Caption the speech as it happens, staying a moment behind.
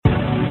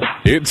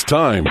It's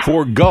time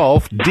for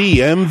Golf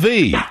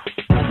DMV,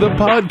 the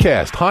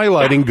podcast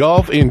highlighting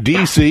golf in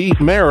D.C.,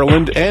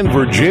 Maryland, and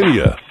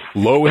Virginia.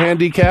 Low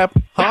handicap,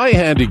 high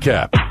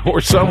handicap,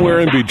 or somewhere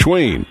in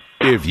between.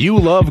 If you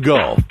love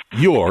golf,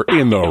 you're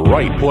in the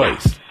right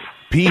place.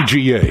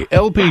 PGA,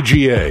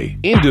 LPGA,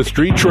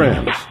 industry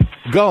trends.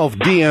 Golf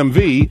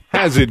DMV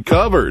has it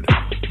covered.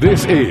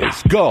 This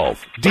is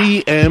Golf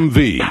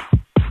DMV.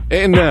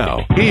 And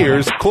now,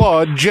 here's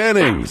Claude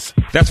Jennings.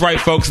 That's right,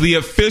 folks. The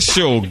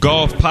official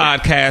golf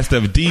podcast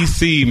of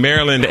D.C.,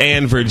 Maryland,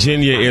 and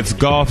Virginia. It's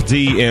Golf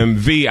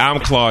DMV. I'm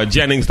Claude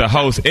Jennings, the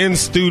host, in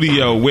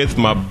studio with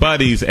my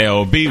buddies,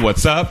 LB.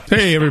 What's up?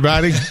 Hey,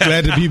 everybody.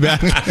 Glad to be back.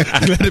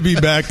 Glad to be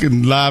back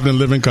and live in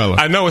living color.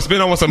 I know it's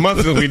been almost a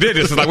month since we did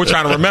this. It's like we're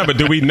trying to remember,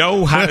 do we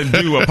know how to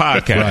do a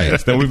podcast?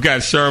 Right. Then we've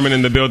got Sherman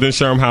in the building.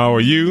 Sherman, how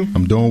are you?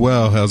 I'm doing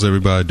well. How's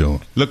everybody doing?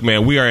 Look,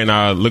 man, we are in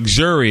our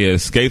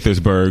luxurious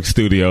Gaithersburg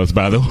studios,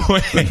 by the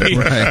way.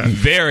 Right.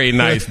 Very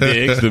nice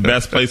digs. The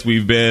best place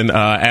we've been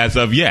as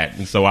of yet.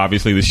 And so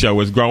obviously the show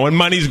is growing.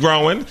 Money's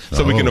growing,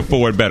 so we can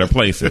afford better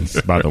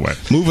places, by the way.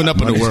 Moving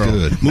up in the world.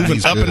 Good. Moving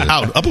Money's up good. and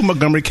out. Up in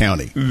Montgomery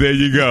County. There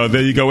you go.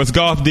 There you go. It's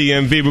Golf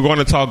DMV. We're going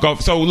to talk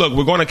golf. So look,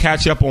 we're going to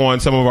catch up on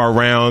some of our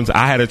rounds.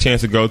 I had a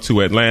chance to go to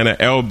Atlanta.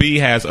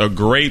 LB has a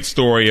great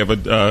story of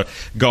a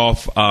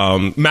golf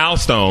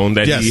milestone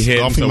that he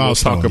hit. So we'll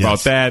talk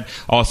about that.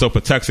 Also,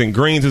 Patuxent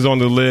Greens is on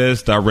the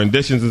list.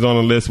 Renditions is on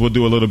the list. We'll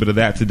do a little bit of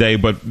that today.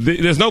 But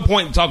there's no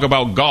point to talk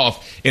about golf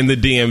in the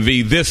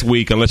DMV this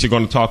week unless you're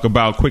going to talk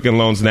about Quicken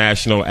Loans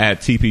National at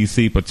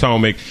TPC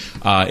Potomac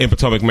in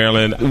Potomac,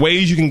 Maryland.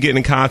 Ways you can get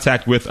in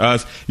contact with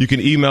us. You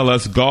can email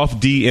us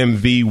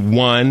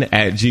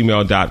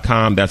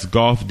golfdmv1@gmail.com. That's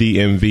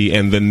golfdmv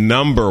and the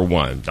number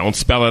 1. Don't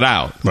spell it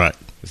out. Right.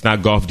 It's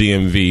not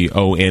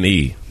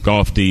golfdmvone.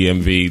 Golf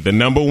DMV, the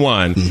number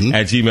 1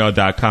 at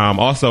gmail.com.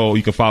 Also,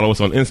 you can follow us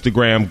on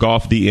Instagram,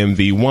 Golf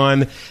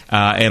DMV1,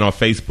 and on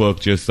Facebook,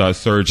 just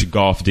search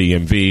Golf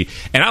DMV.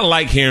 And I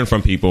like hearing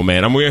from people,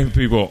 man. I'm hearing from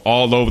people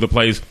all over the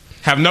place.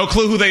 Have no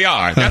clue who they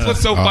are. That's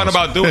what's so fun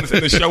about doing this,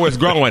 and the show is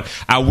growing.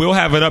 I will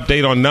have an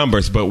update on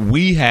numbers, but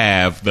we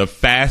have the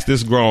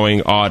fastest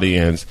growing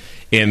audience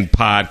in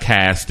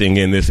podcasting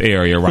in this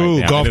area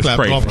now. Golf clap.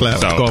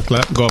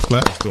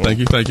 Thank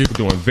you. We're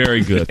doing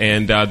very good.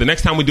 And the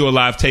next time we do a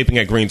live taping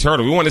at Green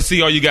Turtle, we want to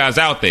see all you guys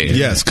out there.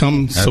 Yes,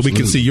 come so we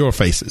can see your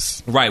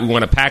faces. Right. We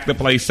want to pack the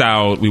place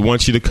out. We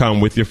want you to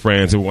come with your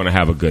friends. We want to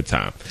have a good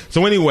time.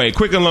 So anyway,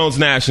 Quicken Loans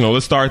National.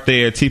 Let's start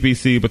there.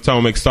 TPC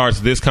Potomac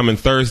starts this coming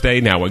Thursday.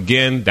 Now,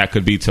 again, that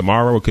could be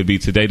tomorrow. It could be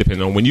today,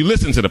 depending on when you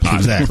listen to the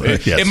podcast. Exactly.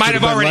 Yes. It might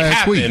have already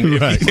happened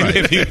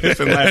if you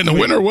listened last And the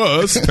winner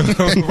was.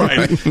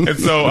 right.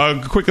 And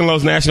so Quicken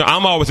Loans National,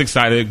 I'm always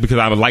excited because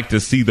I would like to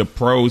see the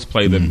pros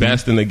play the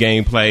best in the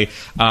game play.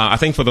 I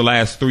think for the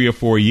last 3 or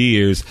 4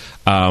 years,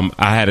 I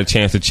had a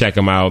chance to check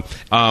them out.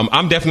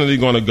 I'm definitely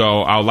going to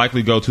go. I'll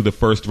likely go to the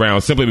first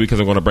round simply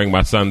because I'm going to bring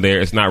my son there.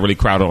 It's not really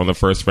crowded on the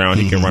first round.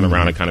 He can run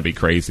around and kind of be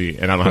crazy,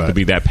 and I don't have to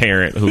be that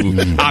parent who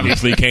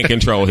obviously can't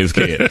control his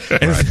kid.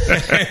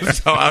 And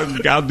so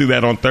I'll do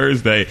that on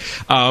Thursday.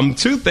 2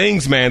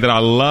 things, man, that I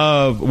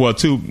love. Well,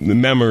 2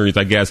 memories,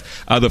 I guess.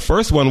 The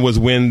first one was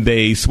when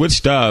they switched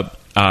up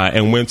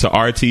and went to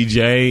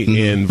RTJ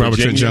in Virginia. Robert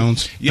Trent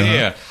Jones.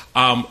 Yeah.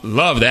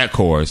 Love that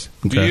course.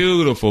 Okay.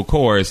 Beautiful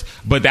course.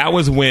 But that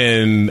was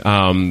when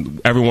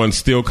everyone's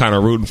still kind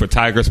of rooting for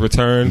Tiger's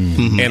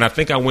return. And I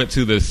think I went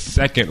to the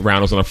second round.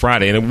 It was on a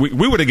Friday. And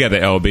we were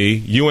together,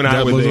 LB. You and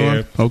I were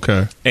there.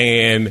 Okay.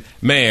 And,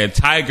 man,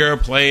 Tiger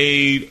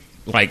played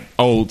like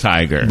old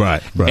Tiger.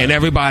 Right. And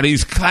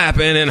everybody's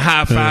clapping and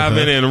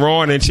high-fiving and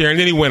roaring and cheering.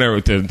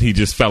 And then he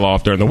just fell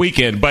off during the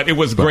weekend. But it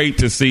was great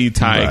to see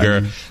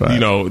Tiger, you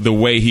know, the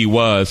way he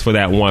was for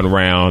that one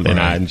round, and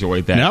I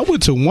enjoyed that. Now, I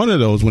went to one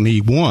of those when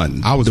he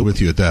won. I was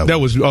with you at that one. That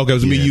was, it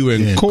was me, you,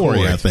 and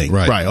Corey, I think.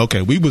 Right.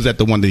 Okay. We was at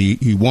the one that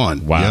he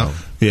won. Wow.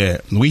 Yeah.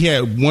 We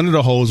had one of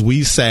the holes, we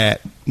went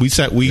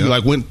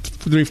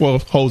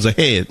 3-4 holes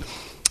ahead.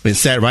 And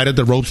sat right at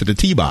the ropes of the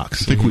tee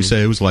box. I think we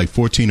said it was like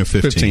 14 or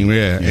 15.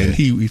 Yeah. And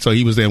he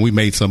was there and we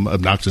made some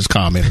obnoxious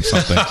comment or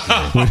something.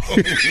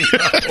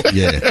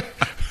 Yeah.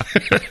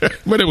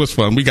 But it was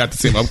fun. We got to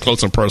see him up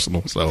close and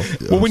personal. So,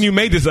 well, when you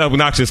made this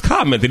obnoxious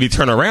comment, did he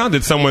turn around?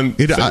 Did someone?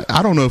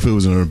 I don't know if it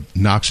was an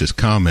obnoxious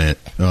comment.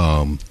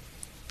 I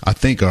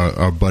think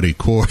our buddy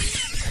Corey.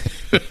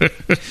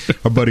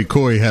 Our buddy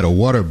Corey had a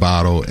water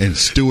bottle, and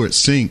Stuart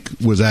Sink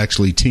was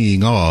actually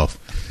teeing off.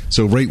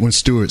 So right when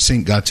Stuart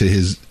Sink got to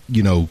his,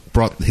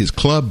 brought his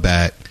club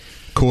back,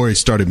 Corey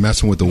started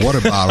messing with the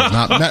water bottle,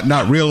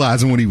 not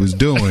realizing what he was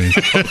doing.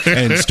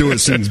 And Stuart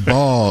Sink's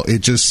ball, it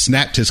just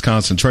snapped his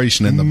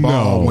concentration, and the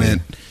ball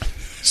went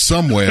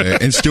somewhere.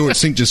 And Stuart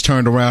Sink just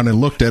turned around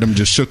and looked at him,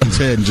 just shook his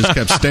head, and just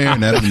kept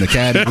staring at him. And the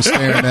caddy was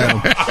staring at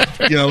him,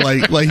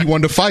 like he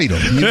wanted to fight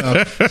him.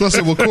 So I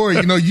said, "Well, Corey,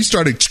 you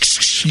started,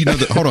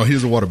 hold on,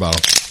 here's a water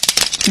bottle."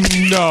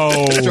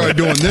 No. Started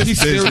doing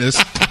this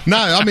business. No,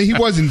 I mean, he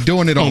wasn't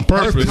doing it on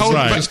purpose.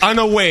 Right. But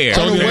unaware.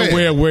 Totally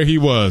aware where he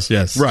was.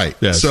 Yes. Right.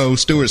 Yes. So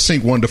Stuart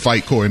Sink wanted to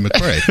fight Corey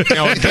McRae.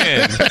 Now,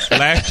 again,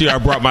 last year I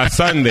brought my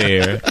son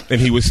there,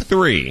 and he was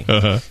 3.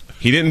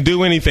 He didn't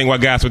do anything while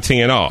guys were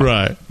teeing off.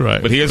 Right.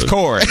 But here's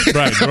Corey.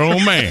 Right.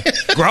 Grown man.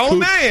 Grown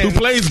man. Who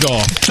plays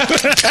golf.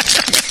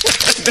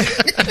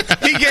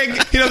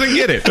 He doesn't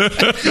get it.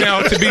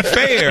 Now, to be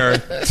fair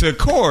to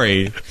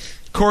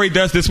Corey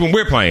does this when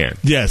we're playing.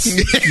 Yes.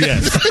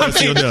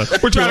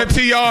 We're trying to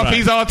tee off. Right.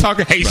 He's all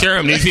talking, hey,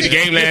 Sherm, did you see the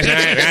game last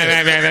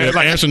night?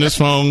 Like answering his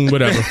phone,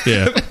 whatever.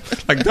 Yeah.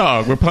 Like,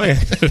 dog, we're playing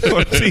on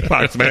the tee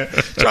box, man.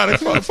 Trying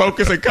to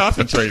focus and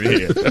concentrate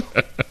here.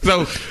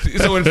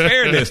 So in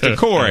fairness to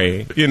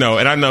Corey, and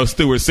I know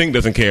Stuart Sink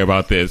doesn't care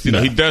about this.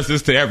 He does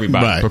this to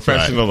everybody,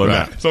 professional or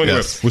not. So anyway.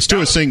 Yes. Well,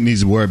 Stuart Sink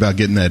needs to worry about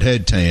getting that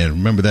head tan.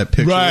 Remember that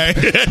picture? Right.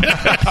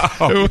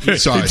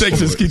 Sorry, he takes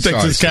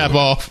his cap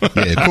off.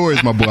 Yeah,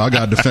 Corey's my boy. I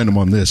got to defend him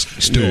on this,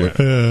 Stuart.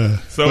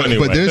 Anyway.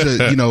 But there's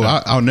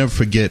I'll never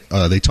forget,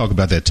 they talk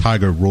about that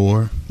Tiger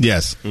roar.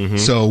 Yes. Mm-hmm.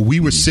 So we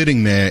were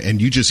sitting there, and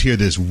you just hear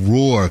this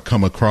roar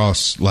come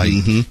across, like,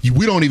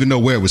 we don't even know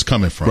where it was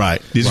coming from.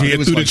 Right. You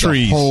hear it through the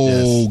trees. The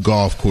whole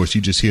golf course,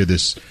 you just hear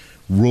this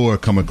roar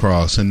come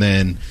across, and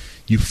then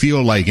you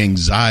feel like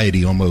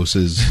anxiety almost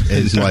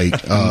is like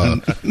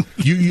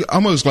you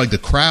almost like the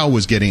crowd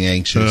was getting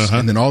anxious,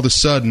 and then all of a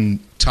sudden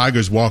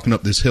Tiger's walking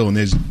up this hill, and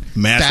there's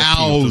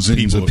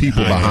thousands of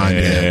people behind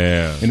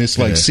him, and it's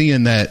like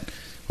seeing that.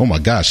 Oh my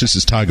gosh, this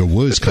is Tiger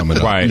Woods coming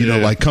up. Right.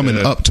 Like coming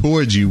up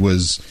towards you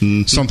was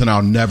something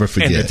I'll never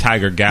forget. And the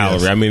Tiger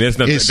Gallery. Yes. I mean, there's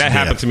nothing that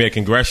happened to me at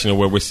Congressional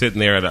where we're sitting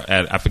there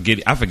at I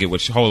forget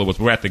which hole it was.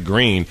 We're at the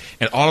green,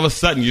 and all of a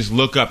sudden you just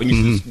look up and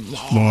you see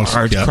this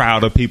large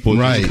crowd of people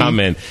just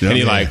coming, and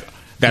you're like,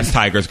 that's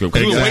Tiger's group.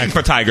 Because we were waiting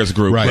for Tiger's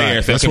group. Right.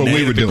 There, so that's what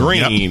we were doing.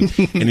 Green,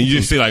 and you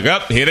just see like,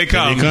 here they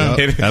come.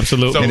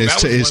 Absolutely. So and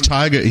his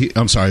Tiger.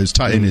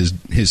 In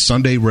his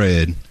Sunday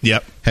red.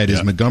 Yep. Had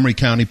his Montgomery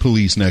County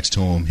Police next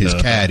to him. His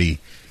caddy.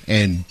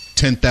 And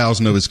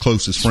 10,000 of his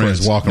closest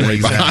friends walking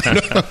right behind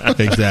him.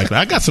 Exactly.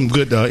 I got some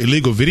good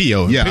illegal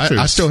video. Yeah, pictures.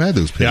 I still have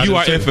those pictures. You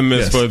are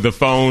infamous for the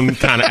phone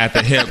kind of at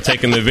the hip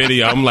taking the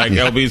video. I'm like,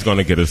 LB's going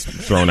to get us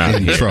thrown out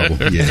in trouble.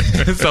 Yeah.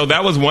 So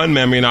that was one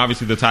memory, and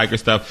obviously the Tiger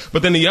stuff.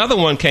 But then the other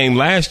one came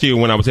last year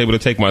when I was able to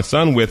take my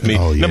son with me.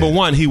 Oh, yeah. Number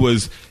one, he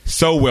was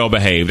so well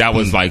behaved. I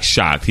was like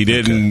shocked. He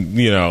didn't,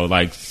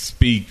 like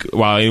speak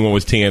while anyone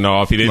was teeing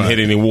off. He didn't hit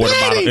any water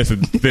bottle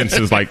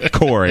incidences like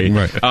Corey.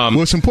 Right.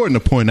 Well, it's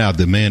important to point out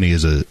that Manny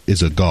is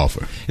a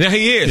golfer. Now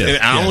he is. And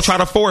I don't try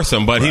to force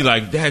him, but he's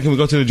like, Dad, can we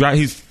go to the drive?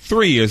 He's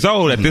 3 years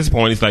old at this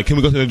point. He's like, can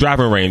we go to the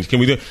driving range? Can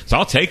we do? So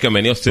I'll take him,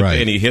 and he'll sit there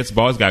and he hits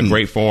balls. He's got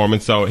great form,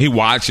 and so he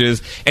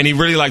watches, and he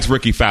really likes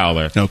Ricky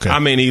Fowler. Okay. I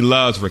mean, he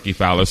loves Ricky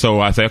Fowler. So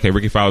I say, okay,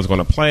 Ricky Fowler's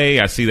going to play.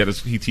 I see that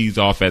he tees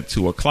off at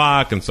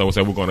 2:00, and so we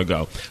say we're going to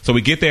go. So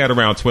we get there at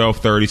around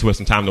 12:30, so we have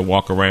some time to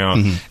walk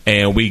around,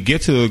 and we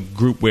get to a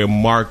group where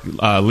Mark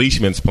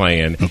Leishman's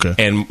playing,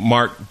 and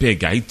Mark,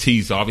 big guy, he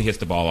tees off, he hits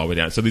the ball all the way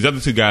down. So these other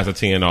two guys are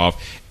teeing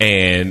off,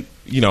 and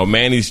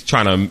Manny's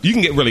trying to. You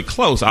can get really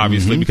close,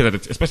 obviously,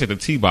 because especially at the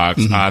tee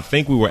box. I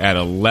think we were at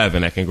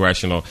 11 at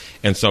Congressional,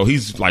 and so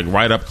he's like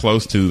right up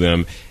close to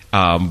them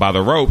by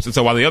the ropes. And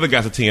so while the other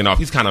guys are teeing off,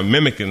 he's kind of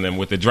mimicking them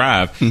with the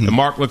drive. And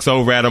Mark looks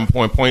over at him,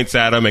 points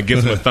at him, and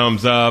gives him a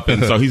thumbs up.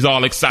 And so he's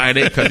all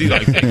excited because he's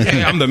like,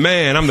 "Hey, I'm the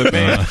man! I'm the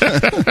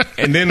man!"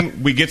 And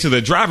then we get to the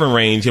driving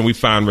range and we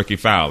find Ricky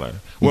Fowler.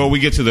 Well, we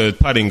get to the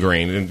putting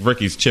green, and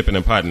Ricky's chipping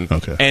and putting.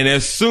 Okay. And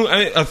as soon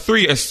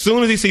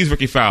as he sees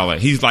Ricky Fowler,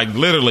 he's like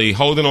literally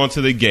holding on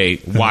to the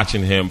gate,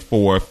 watching him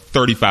for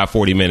 35,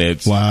 40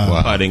 minutes,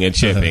 putting and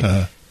chipping.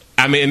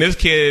 I mean, this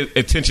kid's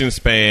attention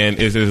span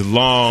is as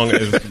long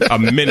as a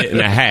minute and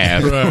a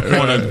half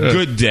on a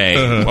good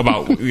day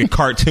about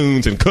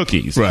cartoons and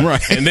cookies.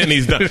 Right. And then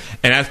he's done.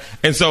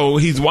 And so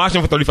he's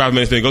watching for 35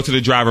 minutes. Then he goes to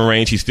the driving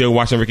range. He's still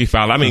watching Ricky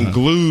Fowler. I mean,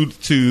 glued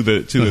to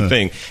the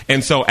thing.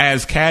 And so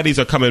as caddies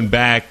are coming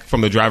back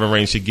from the driving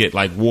range to get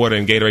like water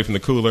and Gatorade from the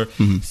cooler,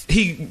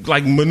 he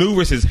like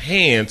maneuvers his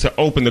hand to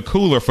open the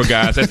cooler for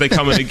guys as they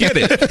come in to get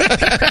it.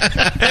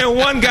 And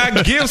one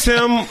guy gives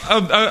him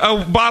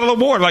a bottle of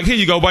water. Like, here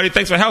you go, buddy.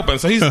 Thanks for helping.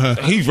 So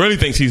he really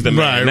thinks he's the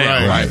man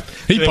now. Right.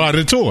 He part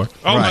of the tour.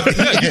 Oh, my,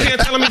 you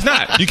can't tell him he's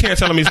not. You can't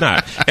tell him he's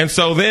not. And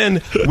so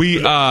then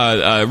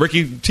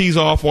Ricky tees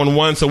off on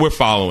one, so we're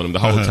following him the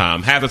whole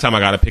time. Half the time I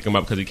got to pick him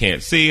up because he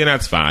can't see, and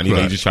that's fine.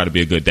 You just try to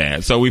be a good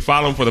dad. So we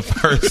follow him for the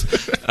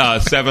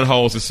first 7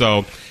 holes or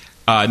so.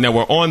 Now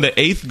we're on the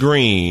 8th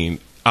green,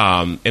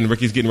 and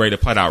Ricky's getting ready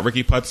to putt out.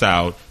 Ricky putts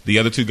out. The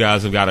other 2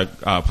 guys have got to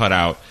putt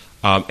out.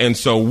 And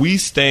so we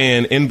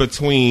stand in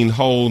between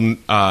hole 8,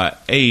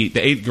 the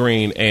 8th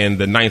green, and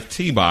the 9th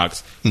tee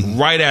box,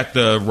 right at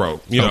the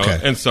rope.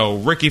 And so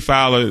Ricky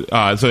Fowler,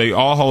 so they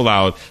all hold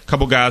out. A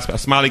couple guys,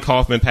 Smiley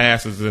Kaufman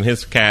passes in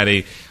his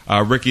caddy.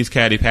 Ricky's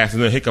caddy passes,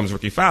 and then here comes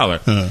Ricky Fowler.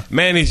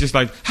 Manny's just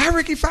like, hi,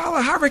 Ricky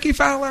Fowler, hi, Ricky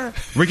Fowler.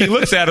 Ricky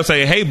looks at him,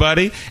 say, hey,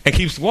 buddy, and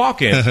keeps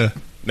walking.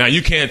 Now,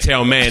 you can't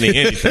tell Manny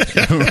anything.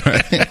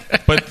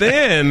 But But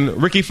then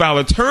Ricky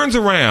Fowler turns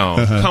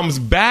around, comes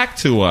back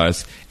to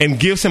us, and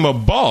gives him a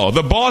ball.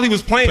 The ball he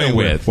was playing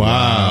with.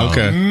 Wow.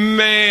 Okay.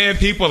 Man,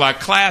 people are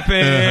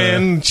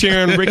clapping,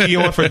 cheering Ricky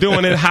on for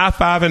doing it,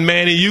 high-fiving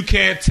Manny. You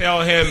can't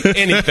tell him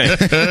anything.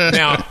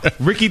 Now,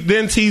 Ricky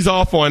then tees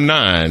off on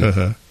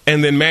 9,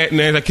 and then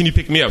Manny's like, can you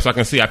pick me up so I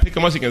can see? I pick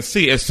him up so you can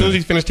see. As soon as he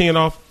finished teeing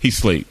off, he's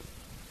asleep.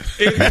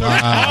 It took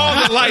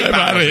all the life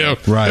out of him.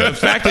 Right. The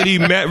fact that he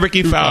met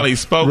Ricky Fowler, he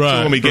spoke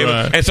to him, he gave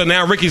him, and so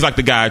now Ricky's like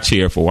the guy I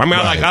cheer for. I mean,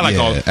 I like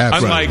all.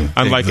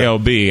 Unlike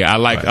LB, I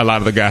like a lot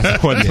of the guys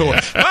on tour.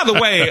 By the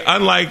way,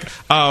 unlike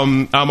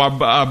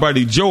our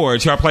buddy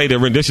George, who I played the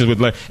renditions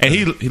with, and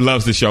he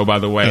loves the show. By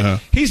the way,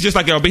 he's just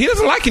like LB. He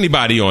doesn't like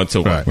anybody on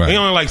tour. Right. He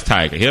only likes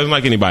Tiger. He doesn't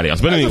like anybody else.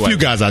 But anyway, a few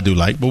guys I do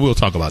like, but we'll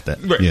talk about that.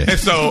 Yeah.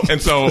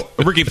 And so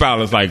Ricky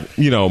Fowler's like,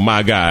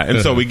 my guy.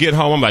 And so we get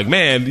home. I'm like,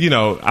 man,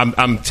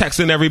 I'm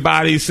texting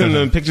everybody, sending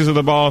them pictures of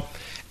the ball.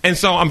 And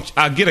so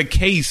I get a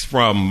case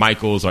from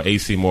Michael's or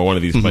AC Moore, one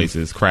of these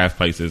places, craft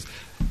places,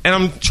 and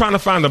I'm trying to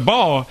find the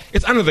ball.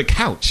 It's under the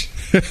couch.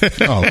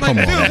 Oh, come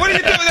on. Dude, what are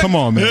you doing? Come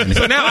on, man.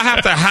 So now I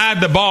have to hide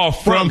the ball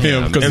from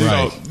him because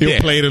he'll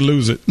play it and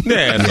lose it.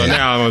 Yeah, so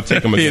now I'm going to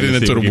take him again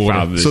into the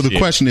border. So the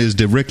question is,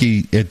 did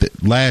Ricky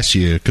last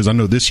year, because I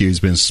know this year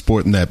he's been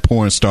sporting that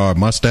porn star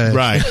mustache.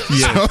 Right.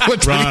 Yeah.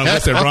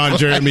 So Ron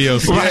Jeremy or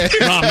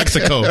Ron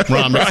Mexico.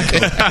 Right.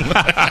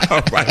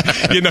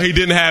 He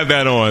didn't have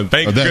that on.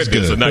 Thank goodness.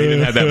 Good. So now he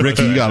didn't have that.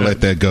 Ricky, you got to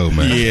let that go,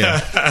 man. Yeah.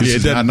 This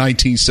is not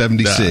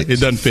 1976. Nah, it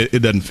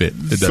doesn't fit.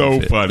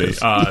 So funny.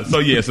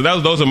 So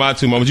those are my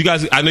two moments. You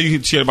guys, I know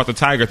you shared about the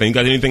Tiger thing. You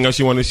got anything else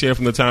you want to share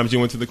from the times you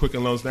went to the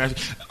Quicken Loans National?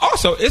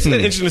 Also, isn't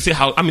it interesting to see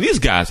how, these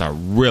guys are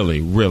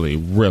really, really,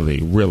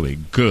 really, really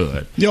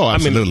good. Yo,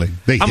 absolutely.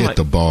 They hit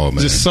the ball,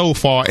 man. Just so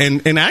far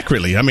and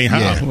accurately. I mean, how?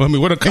 Yeah. I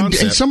mean, what a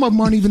concept. And some of them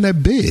aren't even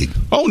that big.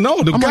 Oh,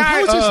 no. The guy,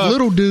 how is this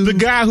little dude? The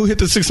guy who hit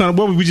the 600,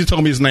 we just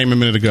told me his name a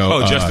minute ago.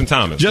 Oh, Justin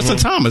Thomas. Justin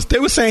Thomas. They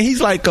were saying he's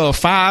like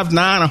 5'9",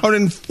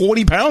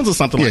 140 pounds or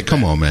something like that. Yeah,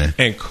 come on, man.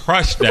 And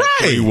crushed that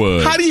 3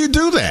 wood. How do you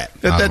do that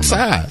at that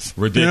size?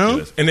 Ridiculous.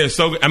 And they're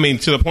so,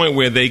 to the point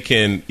where they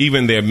can,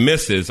 even their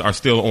misses are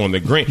still on the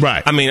green.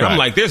 Right. I'm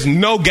like, there's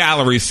no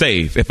gallery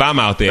safe if I'm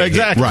out there.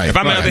 Exactly. Right. If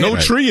I'm out there, no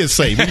tree is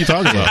safe. What are you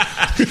talking about?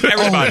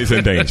 Everybody's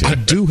in danger. I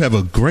do have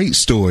a great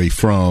story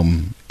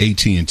from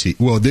AT&T.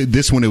 Well,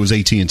 this one, it was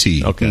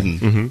AT&T. Okay.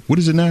 Mm-hmm. What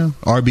is it now?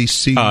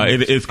 RBC?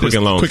 It's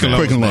Quicken Loans.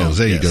 Quicken Loans.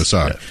 There you go.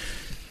 Sorry.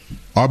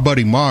 Our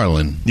buddy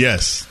Marlon.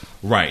 Yes.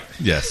 Right.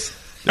 Yes.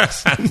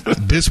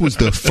 This was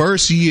the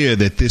first year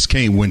that this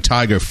came when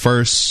Tiger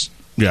first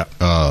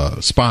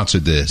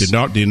sponsored this.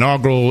 The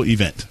inaugural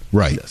event.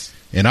 Right. Yes.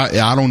 And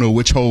I don't know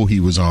which hole he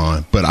was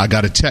on, but I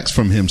got a text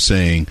from him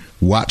saying,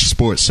 watch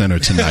Sports Center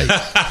tonight.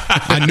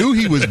 I knew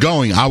he was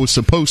going. I was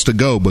supposed to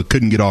go, but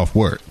couldn't get off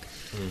work.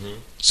 Mm-hmm.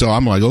 So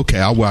I'm like, okay,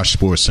 I'll watch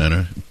Sports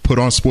Center. Put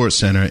on Sports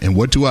Center, and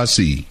what do I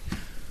see?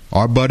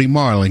 Our buddy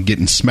Marlon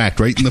getting smacked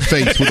right in the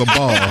face with a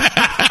ball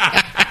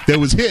that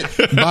was hit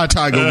by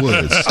Tiger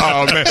Woods.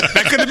 Oh, man.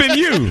 That could have been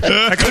you.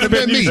 That could have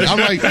been me. I'm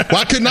like,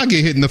 why couldn't I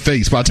get hit in the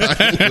face by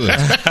Tiger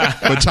Woods?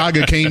 But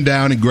Tiger came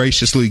down and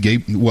graciously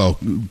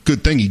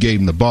good thing he gave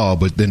him the ball,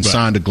 but then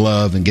signed a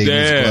glove and gave him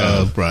his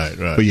glove. Right.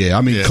 But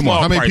come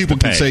on. How many people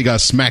can say he got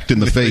smacked in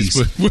the face?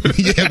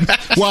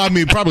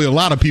 Probably a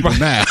lot of people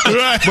now.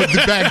 Right. But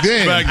back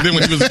then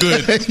when he was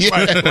good.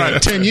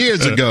 Right. 10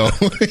 years ago.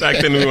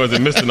 Back then he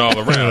wasn't missing all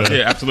around.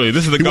 Yeah, absolutely.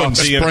 This is the Golf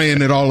DMV.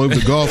 Spraying it all over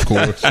the golf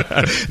course.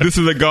 This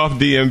is the Golf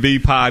DMV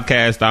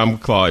podcast. I'm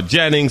Claude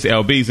Jennings.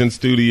 LB's in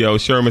studio.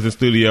 Sherman's in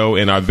studio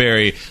in our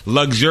very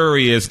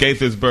luxurious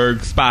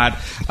Gaithersburg spot.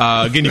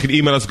 Again, you can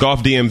email us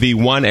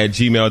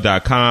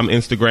golfdmv1@gmail.com.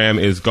 Instagram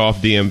is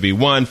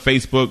golfdmv1.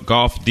 Facebook,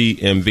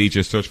 golfdmv.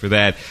 Just search for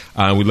that.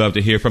 We'd love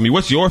to hear from you.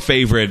 What's your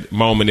favorite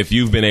moment if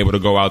you've been able to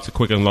go out to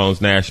Quicken Loans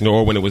National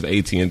or when it was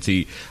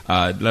AT&T?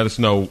 Let us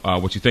know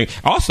what you think.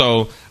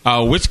 Also,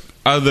 which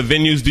other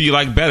venues do you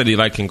like better? Do you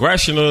like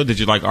Congressional? Did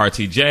you like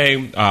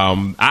RTJ?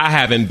 I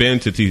haven't been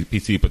to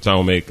TPC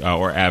Potomac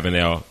or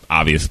Avenel,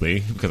 obviously,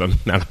 because I'm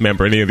not a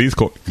member of any of these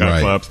clubs.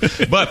 But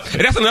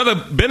that's another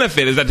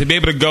benefit is that to be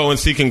able to go and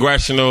see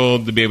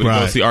Congressional, to be able to go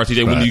and see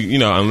RTJ, when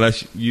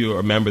unless you're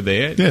a member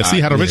there. Yeah,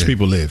 see how the rich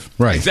people live.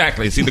 Right.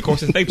 Exactly. See the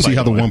courses they play. See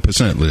how the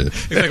 1%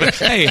 live. Exactly.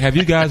 Hey, have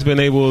you guys been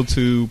able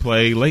to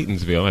play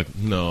Laytonsville? Like,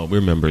 no,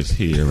 we're members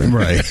here.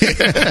 Right.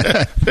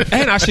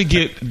 And I should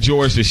get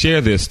George to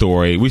share this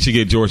story. We should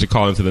get George to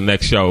call into the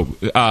next show.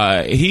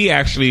 He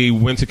actually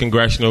went to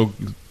Congressional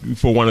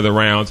for one of the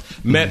rounds,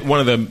 met one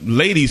of the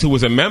ladies who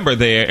was a member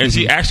there, and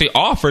she actually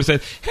offered,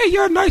 said, hey,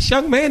 you're a nice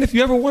young man. If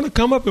you ever want to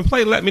come up and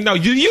play, let me know.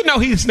 You know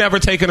he's never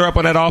taken her up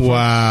on that offer.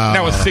 Wow.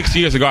 That was 6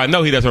 years ago. I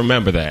know he doesn't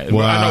remember that.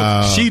 Wow.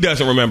 I know she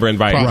doesn't remember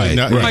inviting him.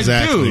 I'm like,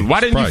 dude, why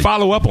didn't you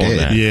follow up on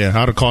that? Yeah,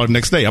 I'd have called the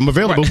next day. I'm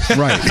available.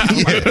 Right.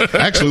 Yeah.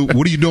 Actually,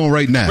 what are you doing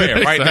right now?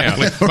 Yeah, right now.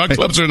 My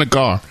clubs are in the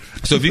car.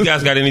 So if you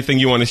guys got anything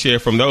you want to share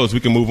from those, we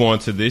can move on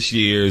to this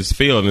year's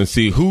field and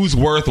see who's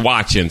worth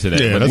watching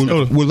today. Yeah,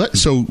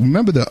 so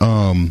remember the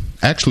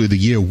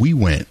year we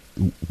went,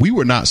 we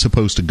were not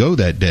supposed to go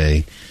that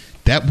day.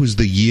 that was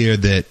the year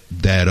that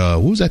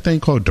what was that thing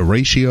called?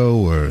 Derecho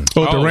or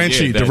the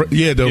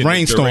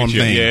rainstorm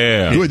thing.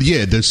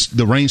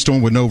 The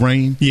rainstorm with no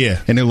rain.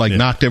 Yeah, and it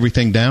knocked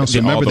everything down. So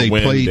remember they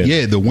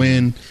played the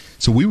wind.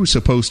 So we were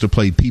supposed to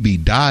play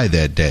PB Die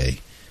that day,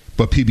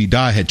 but PB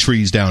Die had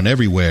trees down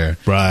everywhere.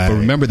 Right. But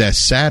remember that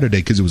Saturday,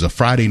 because it was a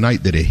Friday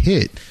night that it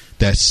hit.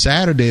 That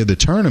Saturday of the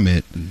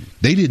tournament,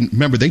 they didn't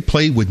remember. They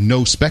played with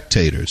no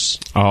spectators.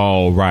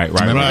 Oh, right.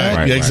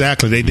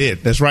 Exactly, they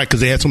did. That's right,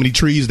 because they had so many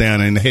trees down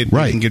and they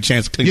didn't get a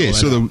chance to. Yeah,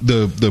 so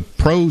the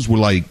pros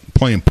were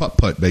playing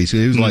putt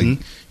basically. It was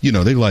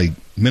they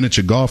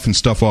miniature golf and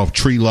stuff off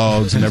tree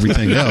logs and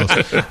everything else,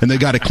 and they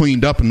got it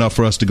cleaned up enough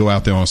for us to go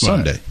out there on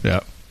Sunday.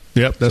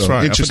 Yep, that's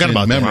right. Interesting I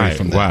forgot about memory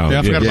from that. Wow. Yeah,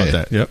 I forgot about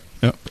that. Yep.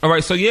 All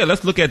right, so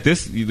let's look at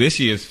this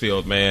year's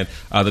field, man.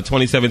 The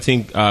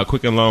 2017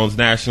 Quicken Loans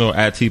National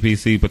at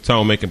TPC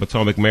Potomac in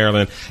Potomac,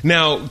 Maryland.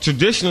 Now,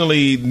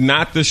 traditionally,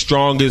 not the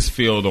strongest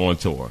field on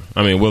tour.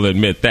 I mean, we'll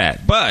admit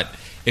that. But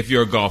if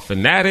you're a golf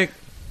fanatic,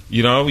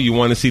 you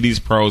want to see these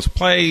pros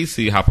play,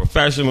 see how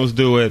professionals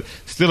do it.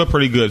 Still a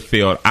pretty good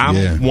field.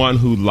 I'm one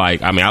who I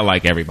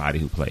like everybody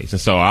who plays.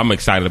 And so I'm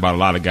excited about a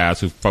lot of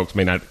guys who folks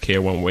may not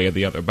care one way or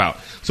the other about.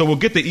 So we'll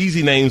get the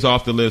easy names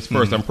off the list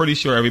first. I'm pretty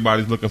sure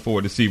everybody's looking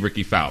forward to see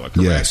Ricky Fowler,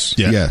 correct?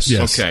 Yes.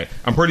 Okay.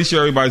 I'm pretty sure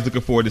everybody's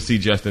looking forward to see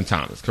Justin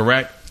Thomas,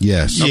 correct?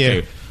 Yes.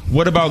 Okay.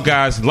 What about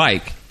guys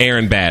like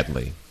Aaron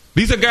Badley?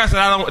 These are guys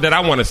that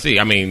I want to see.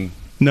 I mean,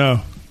 no.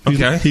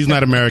 Okay. He's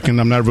not American.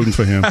 I'm not rooting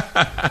for him.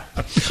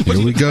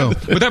 Here we go.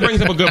 But that brings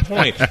up a good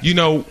point.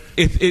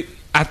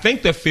 I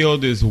think the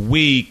field is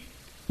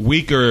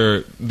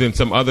weaker than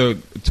some other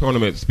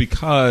tournaments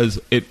because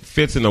it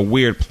fits in a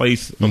weird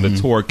place on the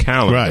tour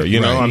calendar.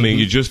 Right, I mean,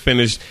 you just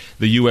finished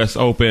the U.S.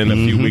 Open a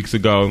few weeks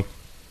ago.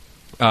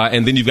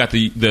 And then you've got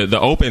the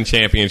Open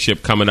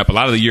Championship coming up. A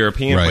lot of the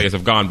European players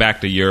have gone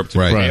back to Europe to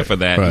prepare for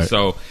that. And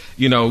so,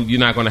 you're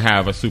not going to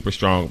have a super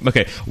strong.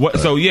 Okay.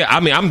 So,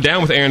 I'm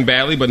down with Aaron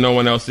Badley, but no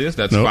one else is.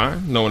 That's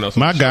fine. No one else.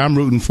 My guy I'm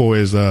rooting for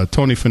is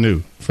Tony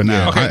Finau for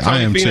now. Okay, Tony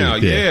I am Finau.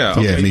 too. Yeah.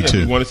 Okay. Me too.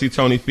 You want to see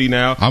Tony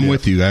Finau? I'm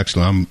with you,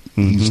 actually. I'm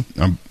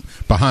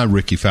behind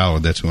Ricky Fowler.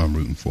 That's who I'm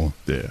rooting for.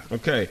 Yeah.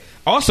 Okay.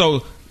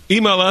 Also,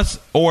 email us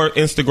or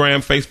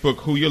Instagram, Facebook,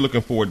 who you're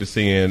looking forward to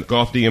seeing.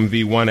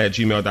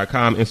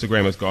 GolfDMV1@gmail.com.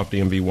 Instagram is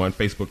GolfDMV1.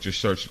 Facebook, just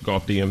search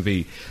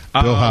GolfDMV.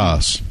 Bill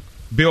Haas.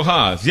 Bill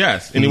Haas,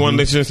 yes. Anyone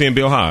interested in seeing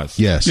Bill Haas?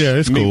 Yes. Yeah,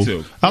 it's Me cool.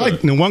 too. I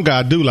like the one guy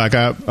I do like.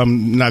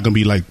 I'm not going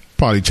to be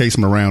probably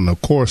chasing him around, of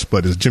course,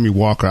 but it's Jimmy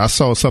Walker. I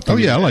saw something. Oh,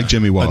 yeah, I like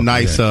Jimmy Walker. A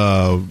nice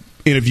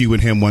interview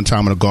with him one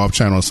time on a Golf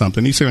Channel or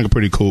something. He seemed like a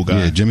pretty cool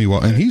guy. Yeah, Jimmy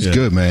Walker. And he's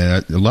good,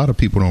 man. A lot of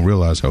people don't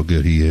realize how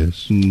good he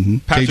is. Mm-hmm.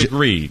 Patrick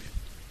Reed.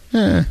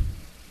 Yeah.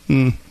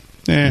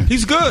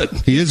 He's good.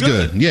 He is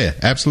good. Yeah,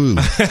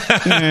 absolutely.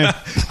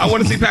 I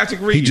want to see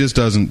Patrick Reed. He just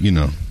doesn't,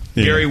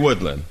 Gary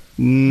Woodland.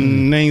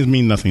 Names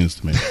mean nothing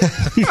to me.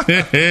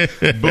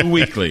 Boo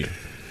Weekley.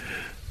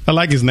 I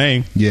like his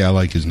name. Yeah, I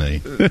like his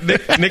name.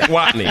 Nick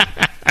Watney.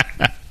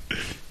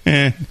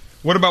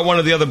 What about one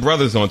of the other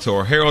brothers on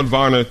tour? Harold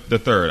Varner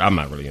III. I'm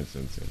not really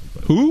interested in him.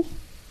 Who?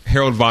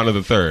 Harold Varner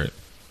III.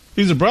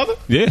 He's a brother?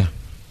 Yeah.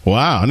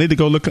 Wow, I need to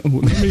go look.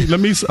 Let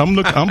me.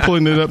 I'm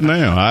pulling it up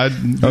now. I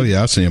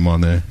see him on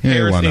there. Yeah,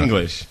 Harris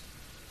English.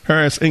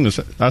 Harris English.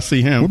 I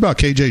see him. What about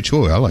KJ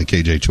Choi? I like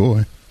KJ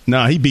Choi.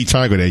 Nah, he beat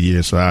Tiger that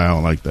year, so I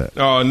don't like that.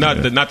 Oh,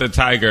 not the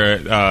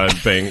Tiger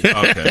thing.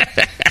 Okay.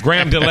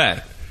 Graham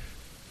Dillette.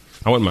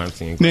 I wouldn't mind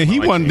seeing. Man, he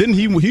won. Didn't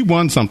he? He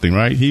won something,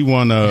 right? He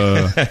won.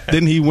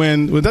 Didn't he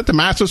win? Was that the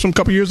Masters from a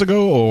couple years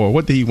ago, or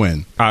what did he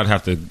win? I'd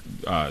have to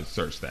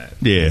search that.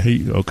 Yeah,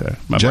 okay.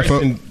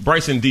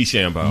 Bryson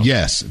DeChambeau.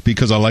 Yes,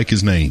 because I like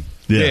his name.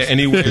 Yes. Yeah, and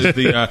he was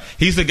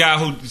he's the guy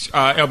who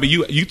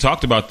LB. You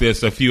talked about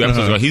this a few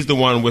episodes ago. He's the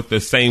one with the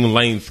same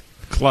length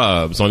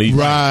clubs on each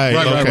right.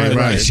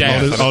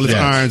 All his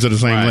irons are the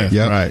same length.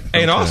 Yep. Right.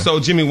 And also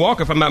Jimmy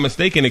Walker, if I'm not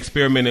mistaken,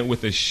 experimented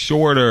with a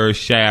shorter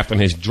shaft on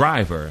his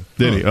driver.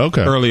 Did he?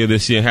 Okay. Earlier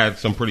this year, had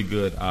some pretty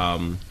good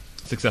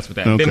success with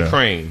that. Okay. Ben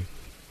Crane.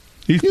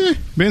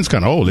 Ben's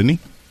kind of old, isn't he?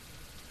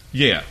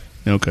 Yeah.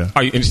 Okay.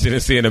 Are you interested in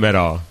seeing him at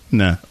all?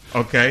 Nah.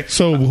 Okay.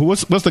 So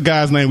what's the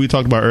guy's name we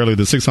talked about earlier?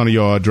 The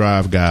 600-yard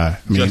drive guy.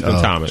 Justin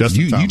Thomas.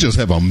 You just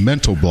have a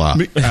mental block.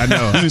 I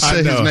know. You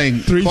said his name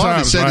 3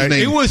 times. Right? His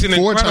name it was an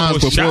 4 times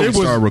before we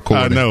started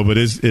recording. I know, but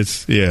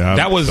it's yeah.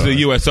 That was the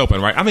U.S.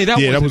 Open, right? I mean, that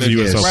was the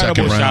U.S.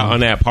 Open. Incredible shot on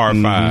that par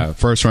 5.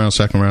 First round,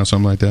 second round,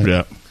 something like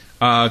that.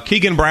 Yeah.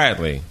 Keegan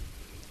Bradley.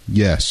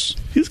 Yes.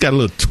 He's got a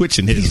little twitch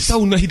in his.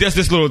 He does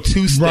this little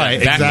 2-step.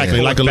 Right,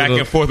 exactly. Back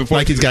and forth.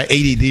 Like he's got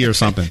ADD or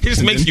something. He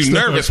just makes you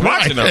nervous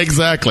watching him.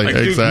 Exactly.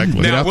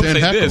 Now, I will say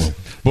this.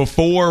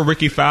 Before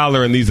Ricky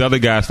Fowler and these other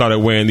guys started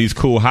wearing these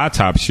cool high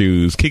top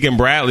shoes, Keegan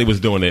Bradley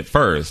was doing it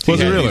first. Was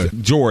it really?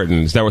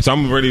 Jordans. So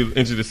I'm really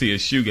interested to see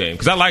his shoe game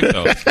because I like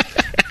those.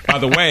 By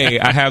the way,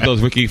 I have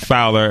those Ricky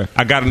Fowler.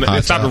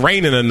 It stopped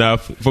raining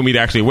enough for me to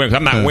actually wear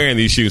them. I'm not wearing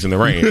these shoes in the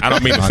rain. I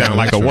don't mean to sound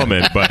like a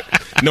woman, but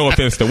No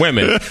offense to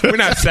women, we're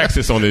not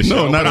sexist on this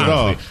show. No, not at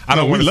all. I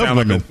don't want to sound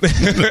women.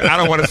 I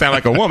don't want to sound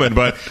like a woman,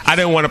 but I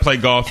didn't want to play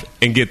golf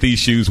and get these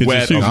shoes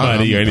wet or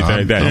muddy or anything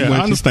like that. Yeah,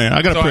 I understand.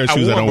 I got a pair of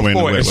shoes I don't wear in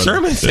the wet weather.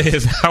 Sherman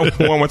says, I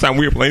wore one time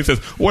we were playing. He says,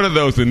 "What are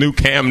those? The new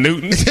Cam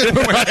Newtons?"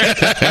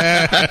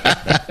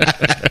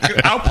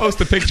 I'll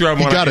post a picture of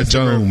him. You got a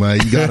Joan, man.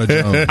 You got a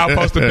Joan. I'll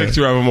post a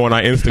picture of him on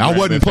our Instagram. I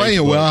wasn't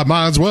playing well. I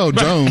might as well,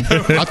 Joan.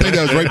 I think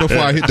that was right before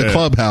I hit the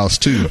clubhouse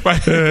too.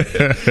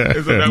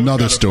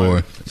 Another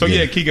story. So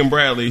yeah, Keegan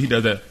Bradley, he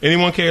does that.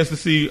 Anyone cares to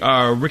see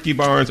Ricky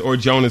Barnes or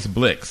Jonas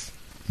Blix?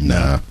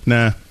 Nah.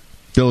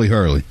 Billy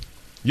Hurley.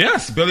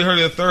 Yes, Billy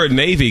Hurley III,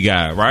 Navy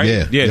guy, right?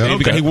 Yeah,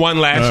 Navy guy. He won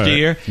last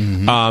year.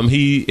 Mm-hmm.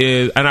 He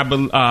is,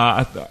 and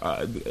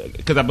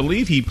because I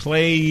believe he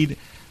played.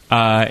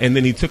 And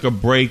then he took a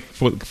break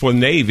for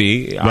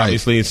Navy,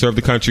 obviously, and served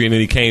the country, and then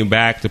he came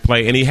back to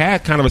play. And he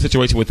had kind of a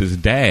situation with his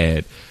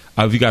dad.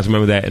 If you guys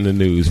remember that in the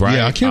news, right?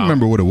 Yeah, I can't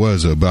remember what it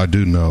was, but I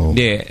do know.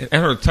 Yeah, I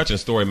heard a touching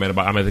story, man,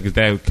 about, I think his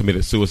dad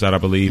committed suicide, I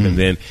believe, and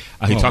then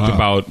he talked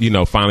about,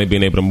 finally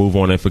being able to move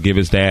on and forgive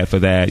his dad for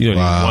that. He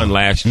won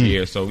last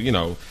year, so,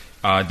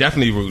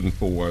 definitely rooting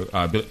for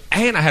Bill.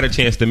 And I had a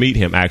chance to meet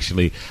him,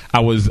 actually.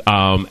 I was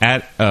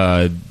at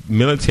a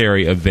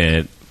military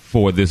event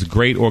for this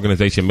great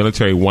organization,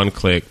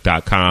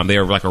 MilitaryOneClick.com.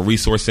 They're like a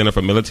resource center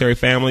for military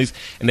families,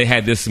 and they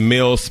had this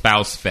Mill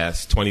Spouse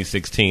Fest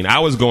 2016. I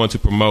was going to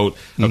promote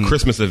a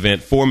Christmas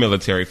event for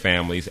military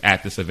families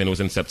at this event. It was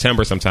in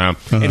September sometime,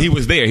 and he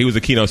was there. He was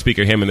a keynote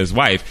speaker, him and his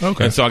wife.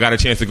 Okay. And so I got a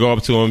chance to go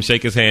up to him,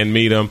 shake his hand,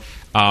 meet him.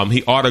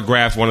 He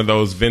autographed one of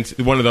those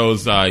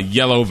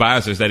yellow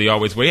visors that he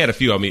always wear. He had a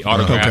few of them. He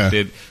autographed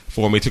it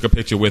for me, took a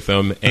picture with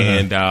him,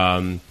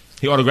 and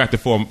he autographed it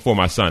for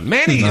my son.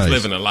 Manny is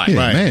living a life. Yeah,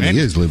 right. Manny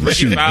is living a life.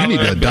 He need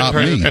to adopt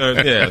me.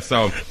 Yeah,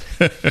 so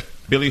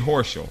Billy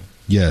Horschel.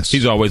 Yes.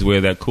 He's always wear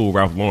that cool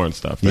Ralph Lauren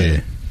stuff. Yeah.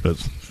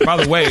 By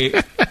the way...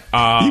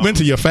 You've been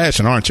to your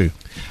fashion, aren't you?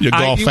 Your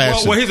golf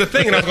fashion. Well, here's the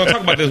thing, and I was going to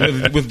talk about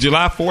this. With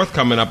July 4th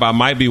coming up, I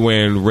might be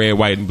wearing red,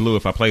 white, and blue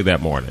if I play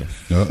that morning.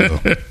 Uh-oh.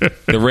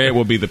 The red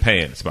will be the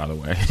pants, by the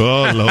way.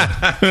 Oh,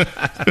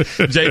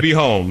 Lord. J.B.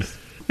 Holmes.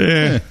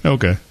 Yeah,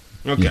 okay.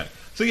 Yeah.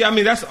 So, yeah, I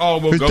mean, that's all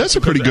we'll go. That's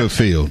a pretty good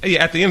field.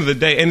 Yeah, at the end of the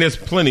day, and there's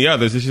plenty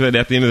others. She said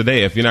at the end of the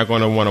day, if you're not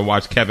going to want to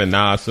watch Kevin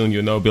Na, soon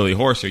you'll know Billy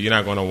Horschel. You're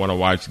not going to want to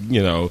watch,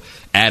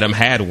 Adam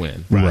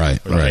Hadwin. Right.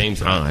 Or James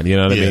Hahn. You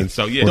know what I mean?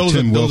 So, yeah. Those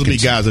will be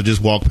guys that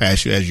just walk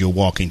past you as you're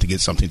walking to get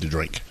something to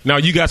drink. Now,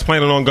 you guys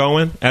planning on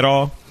going at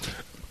all?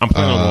 I'm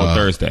planning on going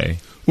Thursday.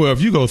 Well,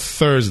 if you go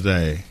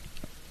Thursday,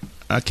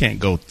 I can't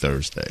go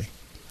Thursday.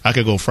 I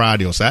could go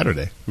Friday or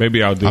Saturday.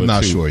 Maybe I'll do it I'm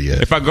not too. sure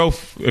yet. If I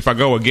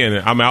go again,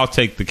 I'll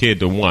take the kid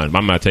to one.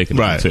 I'm not taking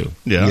him to two.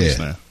 Yeah, I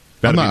understand.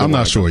 I'm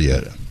not sure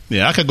yet.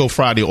 Yeah, I could go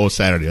Friday or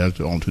Saturday. That's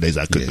the only 2 days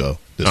I could go.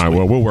 All right,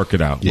 well, we'll work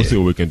it out. We'll see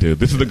what we can do.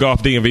 This is the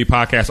Golf DMV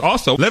podcast.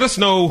 Also, let us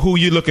know who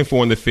you're looking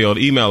for in the field.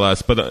 Email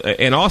us.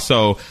 And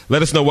also,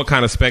 let us know what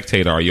kind of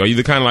spectator are you. Are you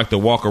the kind of like to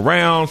walk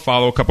around,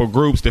 follow a couple of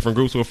groups, different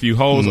groups with a few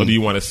holes, or do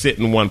you want to sit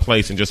in one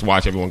place and just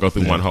watch everyone go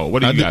through one hole?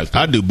 What do you guys do?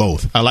 I do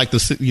both. I like to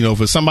sit,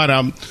 for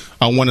somebody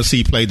I want to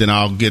see play, then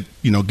I'll get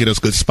us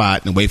a good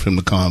spot and wait for him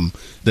to come.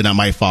 Then I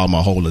might follow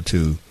my hole or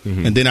two.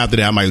 And then after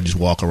that, I might just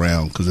walk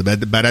around because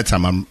by that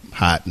time I'm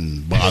hot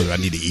and bothered. I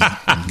need to eat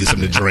and get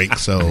something to drink.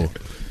 So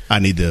I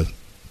need to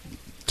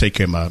take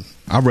care of my...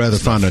 I'd rather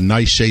find a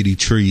nice shady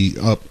tree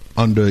up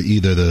under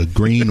either the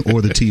green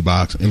or the tee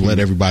box and let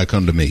everybody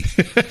come to me.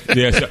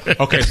 Yeah.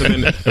 So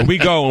then if we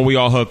go and we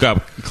all hook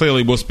up,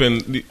 clearly we'll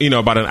spend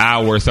about an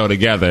hour or so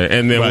together,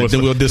 and then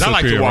we'll disappear. I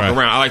like to walk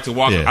around. I like to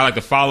walk. Yeah. I like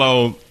to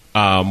follow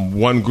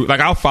one group.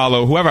 Like I'll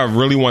follow whoever I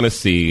really want to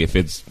see. If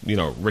it's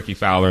Ricky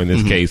Fowler in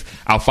this case,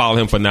 I'll follow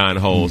him for 9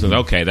 holes, and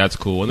okay, that's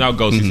cool. And I'll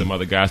go see some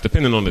other guys,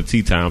 depending on the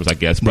tee times, I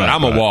guess. But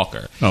I'm a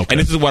walker, and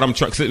this is what I'm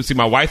trying. See,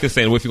 my wife is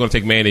saying, "Well, if you're going to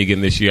take Manny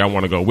again this year, I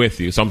want to go with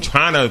you." So I'm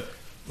trying to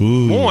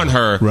warn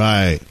her.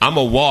 Right, I'm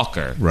a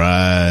walker.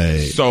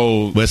 Right.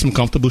 So wear some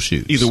comfortable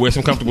shoes. Either wear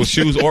some comfortable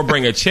shoes or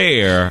bring a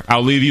chair.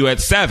 I'll leave you at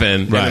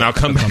 7, and then I'll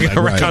come back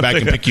around. Come back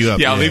and pick you up.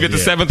 Yeah, I'll leave you at the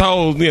 7th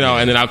hole, and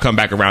then I'll come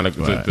back around.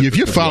 If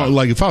you're following,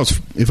 like if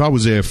I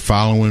was there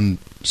following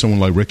someone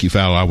like Ricky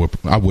Fowler,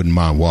 I wouldn't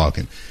mind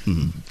walking.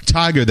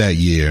 Tiger that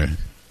year.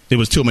 It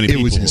was too many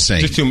people. It was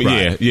insane. Just too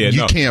many. Yeah.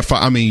 You can't.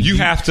 You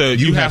have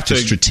to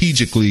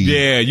strategically.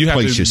 Yeah, you have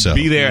place to yourself.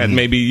 Be there at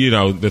maybe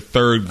the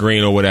 3rd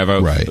green or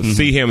whatever. Right.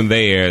 See him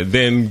there,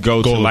 then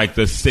go to like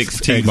the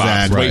 6th tee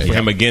box. Wait for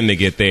him again to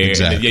get there.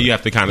 Exactly. And then, you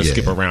have to kind of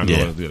skip around.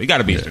 Yeah. You got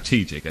to be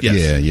strategic.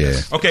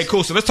 Yeah. Okay,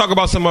 cool. So let's talk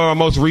about some of our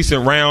most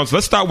recent rounds.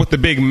 Let's start with the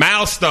big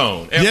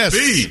milestone. Yes,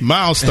 FB.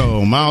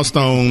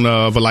 milestone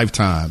of a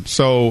lifetime.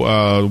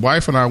 So,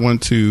 wife and I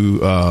went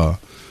to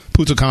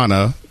Punta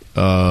Cana.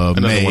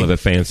 Another one of the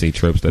fancy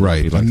trips that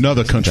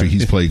another country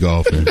he's played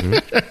golf in.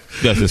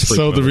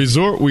 So the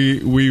resort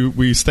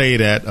we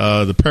stayed at,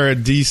 the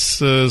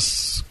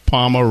Paradisus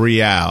Palma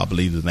Real, I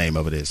believe the name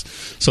of it is.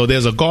 So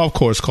there's a golf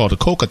course called the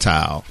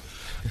Cocotal,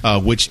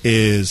 which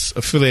is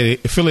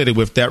affiliated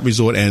with that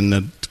resort and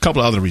a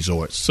couple of other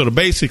resorts. So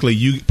basically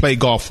you play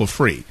golf for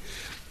free.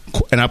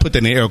 and I put that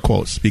in air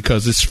quotes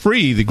because it's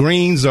free. The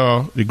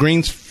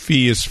greens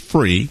fee is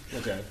free,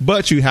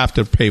 but you have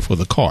to pay for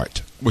the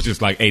cart, which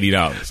is like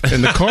 $80.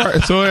 And the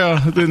cart, so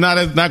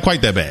not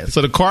quite that bad.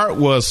 So the cart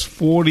was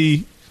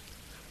 $40.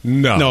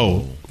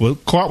 No, well,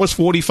 cart was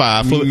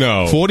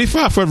 $45.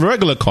 45 for the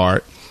regular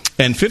cart.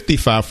 And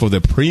 $55 for the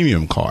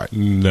premium cart.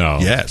 No.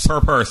 Yes.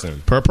 Per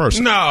person.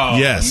 No.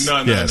 Yes.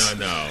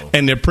 No.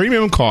 And the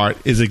premium cart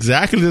is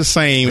exactly the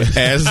same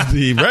as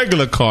the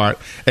regular cart,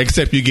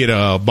 except you get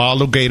a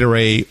bottle of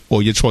Gatorade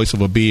or your choice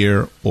of a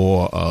beer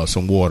or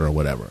some water or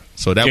whatever.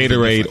 So that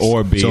Gatorade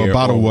or beer. So a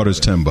bottle of water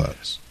is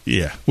 $10.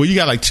 Yeah. Well, you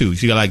got like two.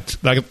 You got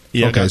like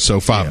okay, so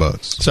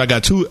 $5. So I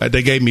got two.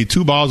 They gave me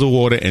 2 bottles of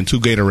water and 2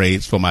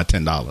 Gatorades for my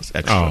 $10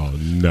 extra. Oh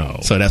no.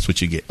 So that's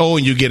what you get. Oh,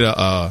 and you get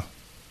a.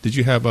 Did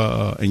you have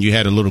and you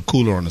had a little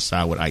cooler on the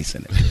side with ice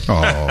in it.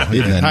 Oh,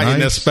 isn't that nice? Isn't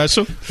that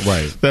special?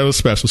 Right. That was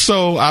special.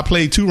 So I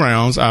played 2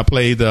 rounds. I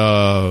played, 2,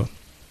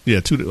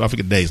 I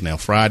forget days now,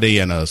 Friday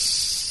and a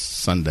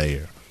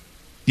Sunday.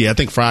 I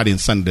think Friday and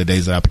Sunday the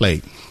days that I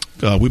played.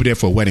 We were there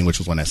for a wedding, which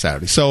was on that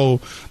Saturday.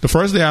 So the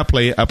first day I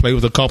played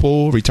with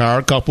a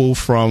retired couple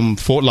from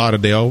Fort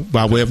Lauderdale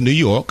by way of New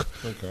York.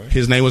 Okay.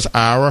 His name was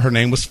Ira. Her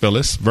name was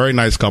Phyllis. Very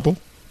nice couple.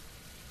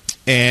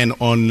 And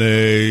on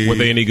the... Were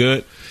they any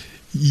good?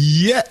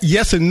 Yeah,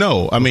 yes and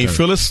no. I mean,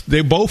 Phyllis,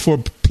 they both were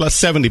plus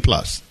 70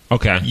 plus.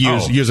 Okay.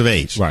 Years of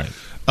age. Right.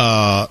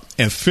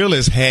 And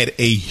Phyllis had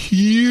a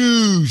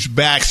huge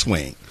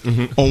backswing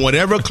on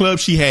whatever club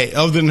she had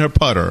other than her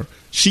putter.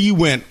 She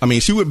went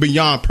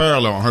beyond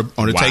parallel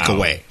on the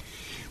takeaway.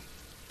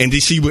 And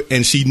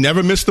she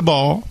never missed the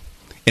ball,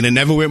 and it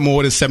never went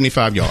more than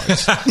 75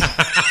 yards.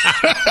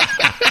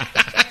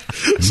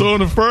 So in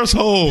the first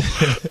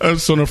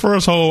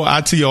hole,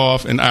 I tee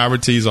off and Ira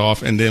tees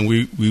off, and then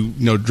we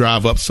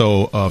drive up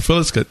so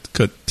Phyllis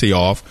could tee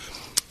off.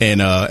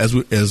 And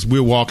as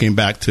we're walking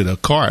back to the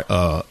cart,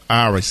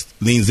 Ira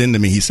leans into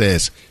me. He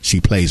says, "She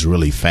plays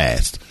really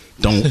fast.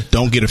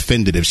 Don't get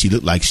offended if she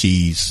look like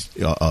she's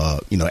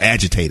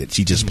agitated.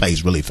 She just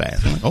plays really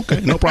fast." I'm like,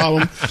 okay, no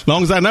problem. As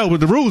long as I know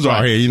what the rules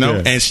are here,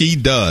 Yeah. And she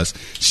does.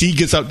 She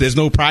gets up. There's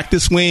no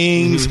practice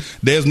swings.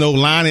 There's no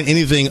lining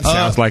anything up.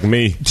 Sounds like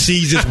me.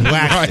 She just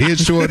whacks. Right, it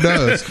sure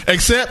does.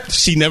 Except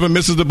she never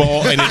misses the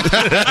ball,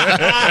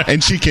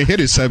 and she can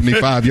hit it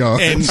 75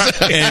 yards.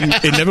 And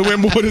it never went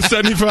more than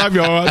 75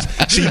 yards.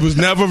 She was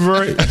never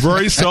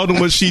very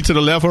seldom was she to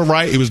the left or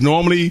right. It was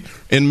normally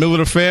in the middle of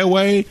the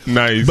fairway.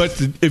 Nice. But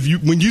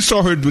when you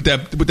saw her with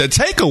that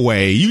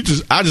takeaway,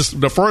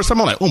 the first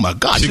time I'm like, oh my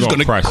God, she's going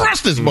to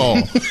crush this ball.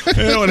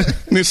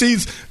 And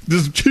she's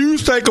this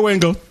huge takeaway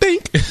and go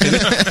think,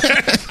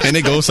 and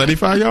it goes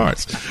 75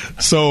 yards.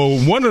 So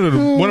one of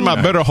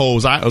my better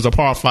holes, it was a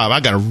par 5.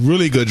 I got a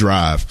really good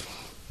drive.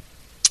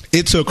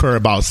 It took her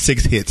about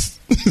 6 hits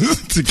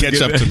to catch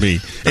up to me,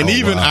 and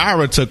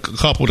Ira took a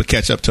couple to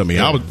catch up to me.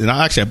 I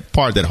actually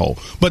parred that hole,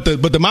 but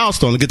the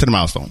milestone. To get to the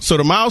milestone, so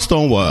the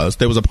milestone was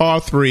there was a par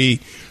 3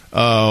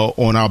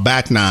 on our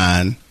back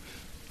 9,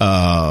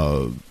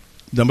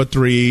 number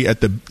 3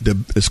 at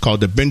it's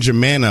called the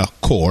Benjamina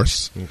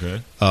course.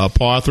 Okay,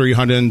 par 3,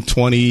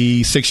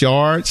 126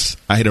 yards.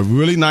 I hit a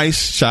really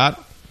nice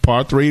shot.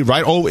 Par 3,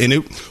 right over,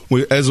 and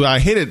as I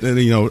hit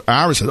it,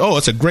 Ira said, "Oh,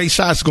 it's a great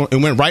shot." It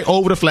went right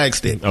over the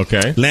flagstick.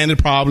 Okay, landed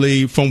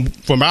probably from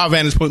our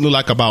vantage point, looked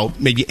like about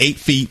maybe 8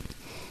 feet,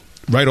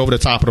 right over the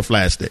top of the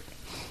flagstick.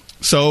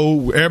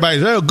 So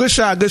everybody's, "Oh, good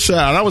shot, good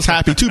shot," and I was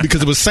happy too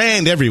because it was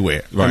sand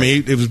everywhere. Right. I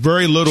mean, it was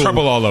very little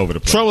trouble all over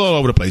the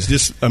place.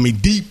 Just,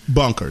 deep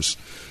bunkers.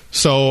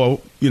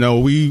 So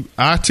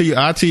I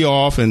tee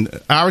off, and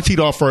Ira teed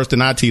off first,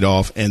 and I teed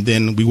off, and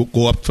then we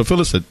go up for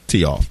Phyllis to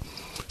tee off.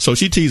 So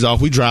she tees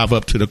off. We drive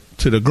up to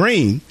the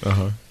green,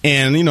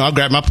 and I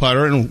grab my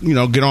putter and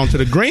get onto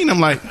the green. I'm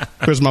like,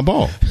 "Where's my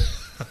ball?"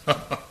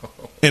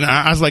 And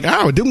I was like,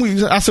 "Oh, didn't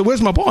we?" I said, "Where's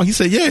my ball?" He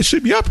said, "Yeah, it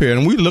should be up here."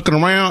 And we looking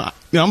around.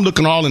 I'm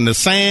looking all in the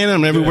sand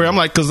and everywhere. I'm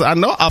like, because I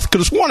know I could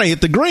have sworn I hit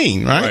the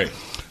green, right?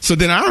 So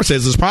then Ira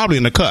says it's probably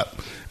in the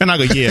cup. And I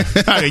go, yeah,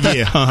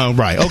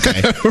 right,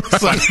 okay.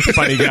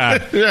 Funny guy.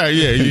 Yeah.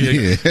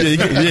 You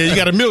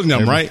got $1 million of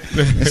them, right?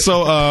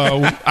 So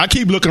I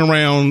keep looking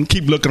around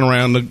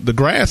the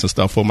grass and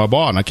stuff for my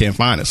ball, and I can't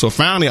find it. So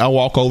finally, I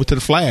walk over to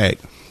the flag,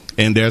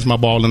 and there's my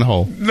ball in the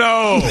hole.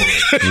 No.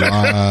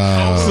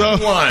 Wow.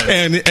 So,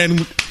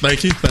 and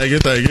thank you.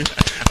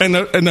 And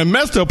the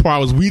messed up part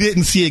was we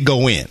didn't see it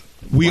go in.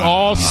 We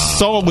all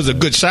saw it was a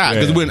good shot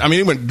because it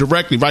went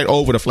directly right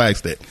over the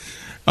flagstick.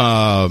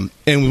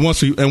 And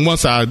once we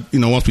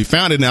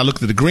found it, and I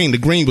looked at the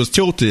green was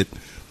tilted.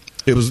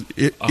 It was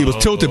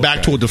tilted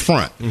back toward the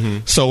front.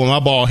 Mm-hmm. So when my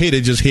ball hit,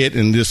 it just hit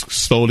and just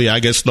slowly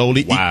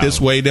eked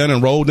this way down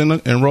and rolled in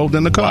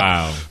the cup.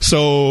 Wow!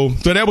 So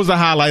that was the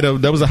highlight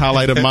of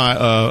my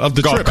of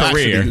the golf trip,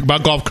 career. Actually, my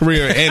golf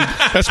career, and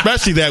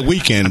especially that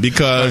weekend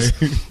because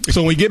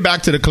so when we get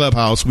back to the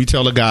clubhouse, we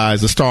tell the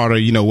guys, the starter,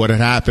 what had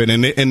happened,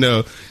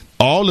 and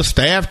all the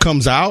staff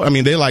comes out. I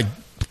mean, they're like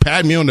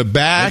patted me on the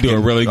back. They're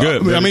doing really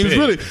good. I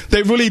mean,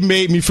 they really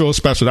made me feel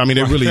special. I mean,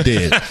 they really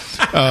did.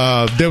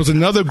 There was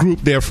another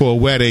group there for a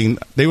wedding.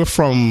 They were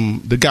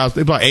from the guys.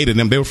 There were about 8 of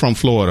them. They were from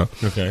Florida.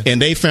 Okay.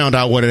 And they found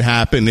out what had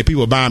happened. And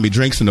people were buying me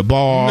drinks in the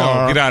bar.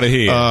 No, get out of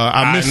here.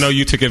 I know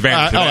you took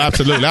advantage of that. Oh,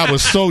 absolutely. I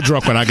was so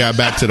drunk when I got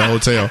back to the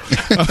hotel.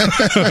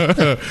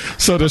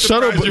 So the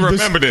shuttle bus. You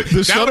remembered it.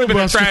 That would have been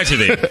a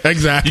tragedy.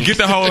 Exactly. You get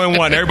the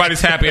hole-in-one.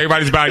 Everybody's happy.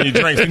 Everybody's buying you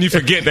drinks. And you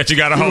forget that you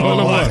got a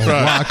hole-in-one.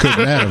 Right. Why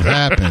couldn't that have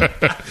happened?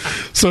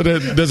 So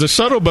there's a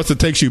shuttle bus that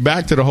takes you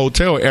back to the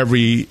hotel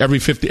every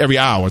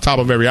hour, top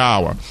of every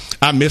hour.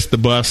 I missed the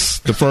bus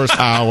the first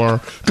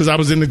hour because I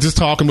was in there just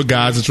talking with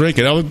guys and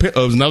drinking. There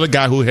was another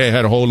guy who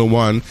had a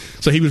hole-in-one,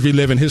 so he was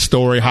reliving his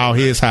story, how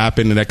his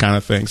happened, and that kind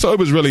of thing. So it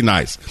was really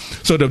nice.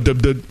 So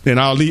and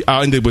I'll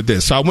end it with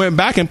this. So I went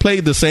back and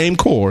played the same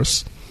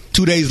course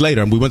 2 days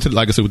later. We went to,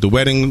 like I said, with the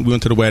wedding. We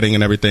went to the wedding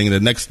and everything. The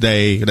next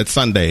day, that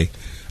Sunday,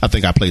 I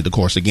think I played the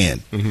course again.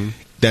 Mm-hmm.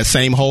 That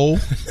same hole,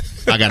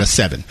 I got a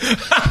 7.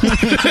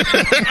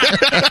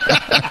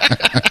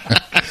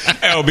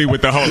 LB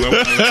with the hole-in-one.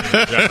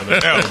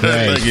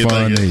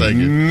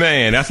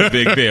 Man, that's a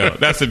big deal.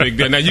 That's a big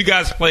deal. Now, you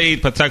guys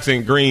played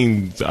Patuxent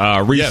Greens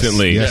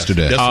recently.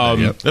 Yesterday.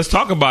 Let's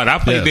talk about it. I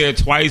played there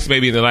twice,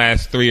 maybe in the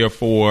last 3 or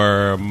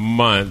 4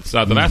 months.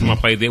 The last time I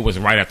played there was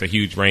right after a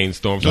huge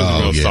rainstorm, so it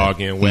was real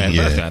soggy and wet.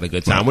 But I had a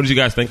good time. What did you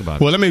guys think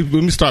about it? Well, let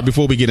me start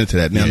before we get into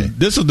that. Now,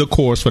 this is the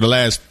course for the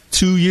last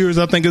 2 years,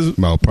 I think, is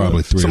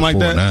probably 3 something or 4 like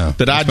that. now.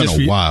 That I just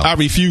I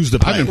refuse to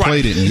play. I haven't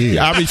played it in years.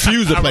 I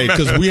refuse to play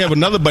because we have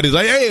another buddy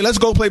like, hey, let's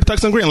go play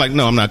Patuxent Green. Like,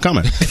 no, I'm not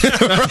coming because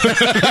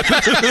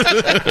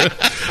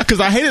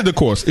I hated the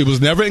course. It was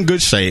never in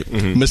good shape.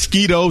 Mm-hmm.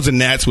 Mosquitoes and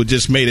gnats would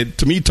just made it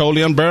to me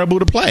totally unbearable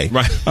to play.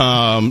 Right.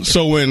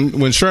 So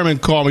when Sherman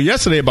called me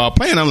yesterday about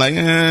playing, I'm like,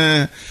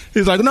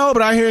 he's like, no,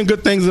 but I'm hearing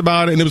good things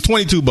about it, and it was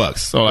 $22.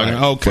 So like,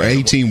 okay, for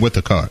 18 with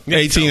the card,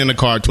 18 in the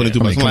card, $22.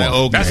 I'm like,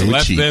 okay, that's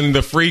less than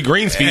the free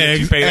greens fee that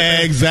you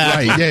pay.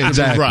 Exactly. Right. Yeah.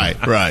 Exactly.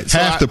 Right. So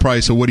half the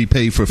price of what he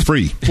paid for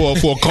free for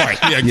a cart.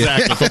 Yeah,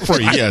 exactly. For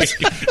free. Yes,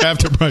 half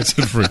the price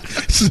is free.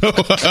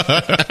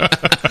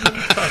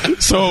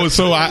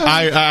 So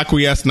I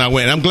acquiesced and I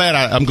went. I'm glad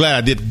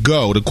I did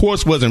go. The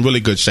course was in really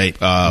good shape.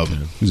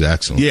 It was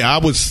excellent. Yeah, I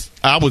was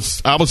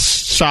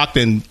shocked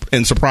and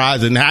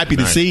surprised and happy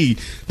to see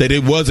that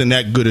it was in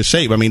that good a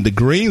shape. I mean, the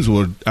greens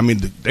were. I mean,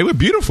 they were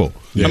beautiful.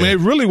 Yeah. I mean, they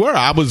really were.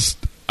 I was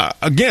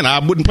again. I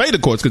wouldn't play the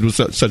course because it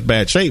was such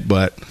bad shape,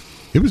 but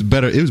it was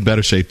better. It was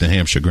better shape than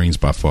Hampshire greens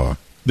by far.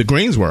 The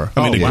greens were.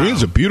 I mean, the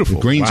greens are beautiful.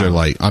 The greens are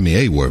like, I mean,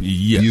 they were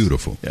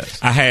beautiful.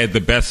 Yes. I had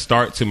the best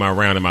start to my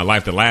round in my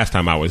life the last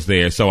time I was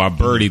there, so I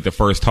birdied the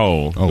first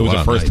hole. It was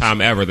the first time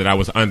ever that I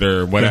was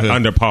under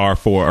par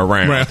for a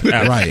round.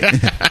 Right.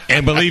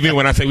 And believe me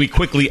when I say we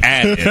quickly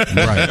added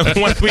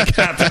once we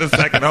got to the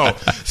second hole.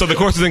 So the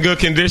course is in good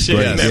condition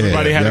and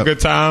everybody had a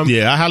good time.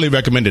 Yeah, I highly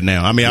recommend it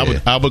now. I mean,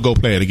 I would go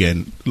play it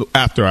again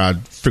after I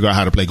figure out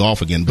how to play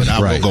golf again, but I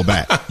will go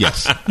back.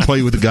 Yes.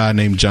 Play with a guy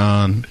named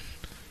John.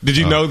 Did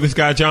you know this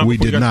guy, John? We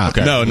did not.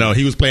 Okay. No.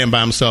 He was playing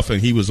by himself,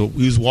 and he was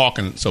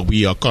walking. So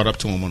we caught up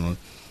to him on a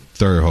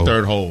third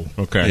hole.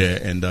 Okay.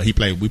 Yeah, and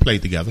we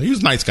played together. He was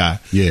a nice guy.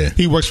 Yeah.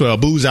 He works for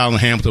Booze out in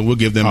Hampton. We'll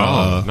give them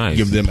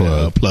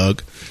a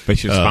plug. They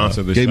should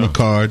sponsor the show. Gave him a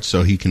card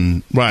so he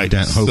can. Right.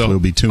 Hopefully, he'll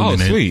be tuning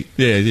in. Oh, sweet.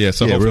 Yeah.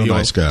 So real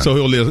nice guy. So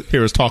he'll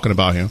hear us talking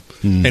about him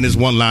and his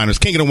one-liners.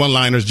 King of the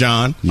one-liners,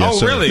 John.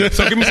 Yes, really?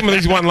 So give me some of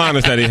these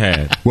one-liners that he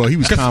had. Well, he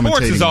was commentating.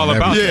 Sports is all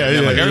about.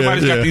 Like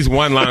everybody's got these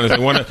one-liners.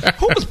 Who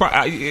was?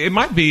 It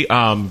might be.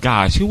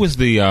 Who was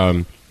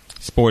the?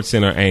 Sports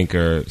Center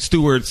anchor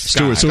Stuart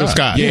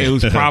Scott. Yeah,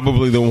 who's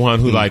probably the one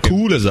who like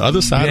cool as the other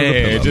side of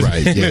the pillow.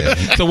 Right. Yeah.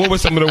 So what were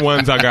some of the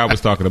ones our guy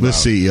was talking about? Let's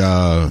see.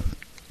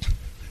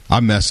 I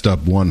messed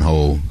up one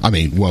hole. I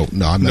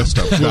messed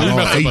up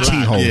 18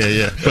 holes.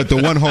 Yeah. But the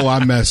one hole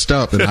I messed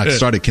up, and I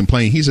started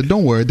complaining. He said,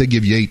 "Don't worry, they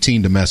give you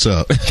 18 to mess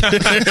up." You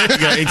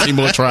got 18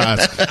 more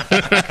tries.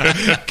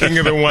 King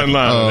of the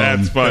one-liner.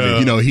 That's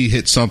funny. He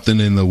hit something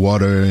in the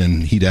water,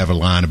 and he'd have a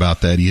line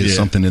about that. He hit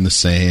something in the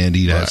sand.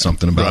 He'd have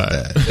something about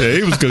that. Yeah,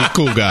 he was a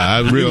cool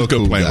guy. Real good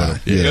cool playing guy.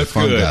 with him. Yeah,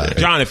 fun guy.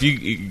 John, if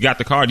you got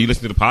the card, you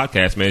listen to the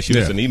podcast, man. Shoot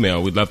us an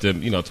email. We'd love to,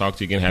 talk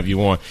to you again, have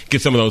you on,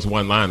 get some of those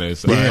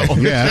one-liners. Yeah,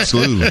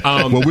 absolutely.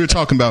 Well, we were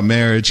talking about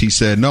marriage. He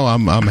said, "No,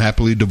 I'm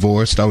happily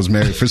divorced. I was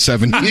married for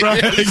 7 years."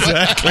 Right,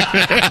 exactly.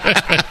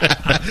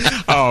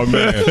 Oh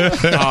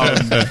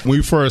man!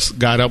 We first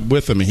got up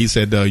with him, and he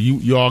said,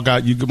 "You all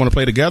want to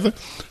play together?"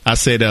 I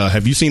said,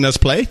 "Have you seen us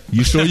play?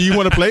 You sure you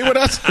want to play with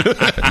us?"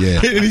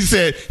 Yeah. And he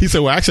said,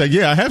 "Well, actually,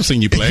 yeah, I have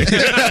seen you play."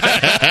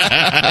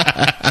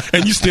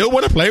 And you still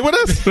want to play with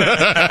us?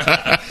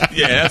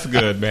 that's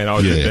good, man.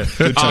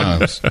 Good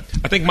times.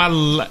 I think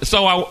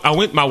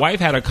my wife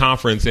had a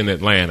conference in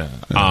Atlanta,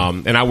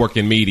 and I work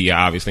in media,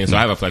 obviously, and so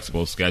I have a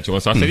flexible schedule.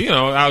 And so I said,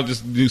 I'll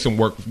just do some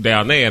work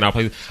down there, and I'll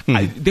play.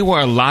 There were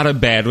a lot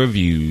of bad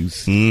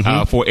reviews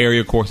for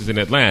area courses in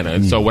Atlanta,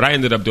 and so what I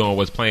ended up doing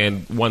was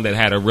playing one that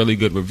had a really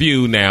good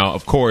review. Now,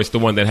 of course, the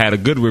one that had a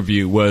good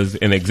review was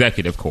an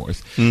executive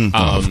course.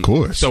 Of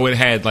course. So it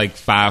had like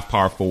 5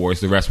 par 4s,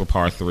 the rest were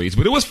par 3s,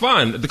 but it was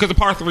fun because the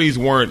par 3s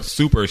weren't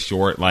super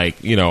short,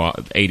 like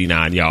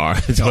 89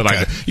 yards, or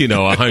like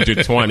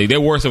 120.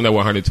 There were some that were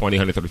 120,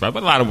 135,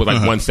 but a lot of them were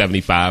like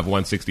 175,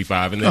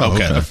 165, and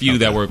then a few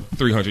that were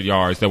 300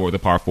 yards that were the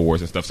par 4s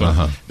and stuff.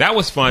 So that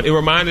was fun. It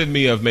reminded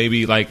me of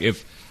maybe like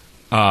if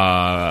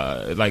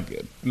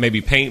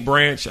maybe Paint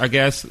Branch, I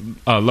guess,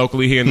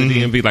 locally here in the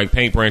DMV, like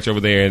Paint Branch over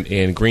there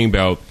in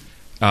Greenbelt.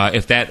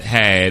 If that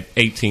had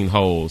 18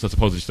 holes as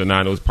opposed to just a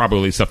 9, it was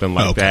probably something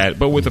like that,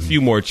 but with a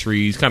few more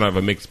trees, kind of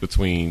a mix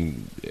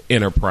between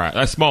enterprise,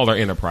 a smaller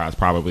enterprise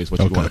probably is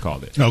what you'd want to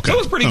call it. So it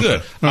was pretty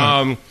good.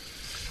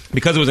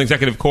 Because it was an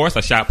executive course,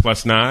 I shot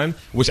 +9,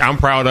 which I'm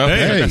proud of.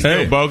 That's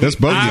still bogey. That's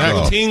bogey. I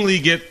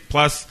routinely get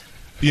plus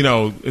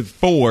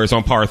 4s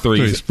on par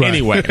 3s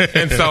anyway.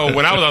 And so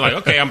when I was like,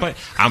 okay,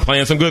 I'm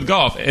playing some good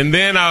golf. And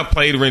then I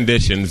played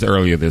renditions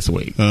earlier this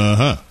week.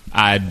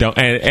 I don't,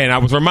 and I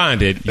was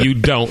reminded you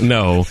don't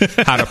know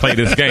how to play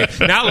this game.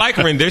 Now I like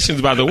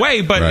renditions, by the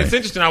way, but it's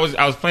interesting. I was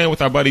playing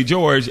with our buddy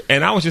George,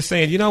 and I was just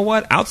saying, you know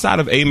what? Outside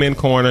of Amen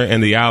Corner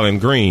and the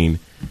Island Green,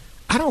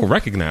 I don't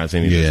recognize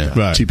any of this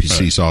stuff.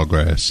 TPC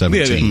Sawgrass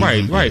 17.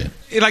 Yeah, right.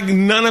 Like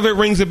none of it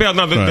rings a bell.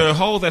 Now the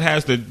hole that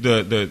has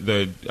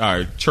the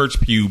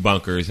church pew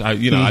bunkers, I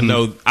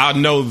know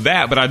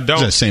that, but I don't.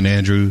 Is that St.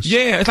 Andrews?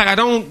 Yeah, it's like I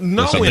don't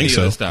know any of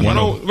this stuff. I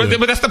don't,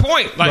 but that's the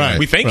point. Like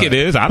we think it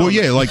is. I don't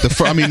know. Like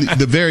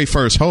the very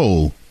first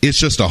hole, it's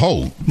just a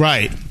hole.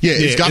 Right. Yeah,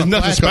 it's got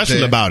nothing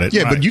special about it.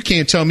 Yeah, but you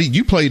can't tell me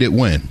you played it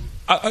when.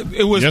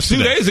 It was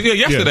yesterday. 2 days ago.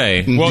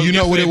 Yesterday. Yeah. Well, do you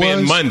know what it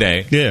was?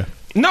 Monday. Yeah.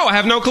 No, I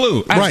have no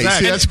clue. Right.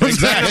 See, that's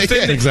exactly.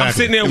 I'm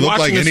sitting there it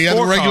watching like the any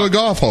other regular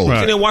golf hole.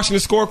 Sitting there watching the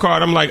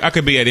scorecard. I'm like, I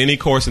could be at any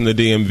course in the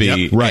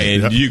DMV,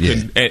 and you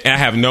can. And I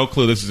have no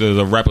clue. This is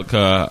a replica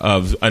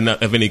of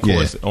any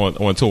course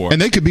on tour. And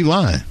they could be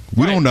lying.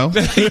 We don't know.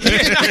 Right.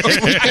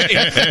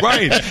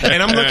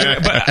 And I'm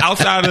looking, but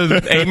outside of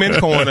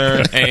Amen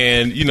Corner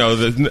and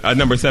the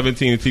number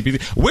 17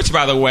 TPC, which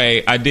by the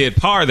way I did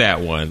par that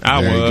one. I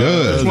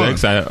was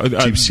excited.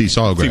 TPC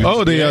Sawgrass.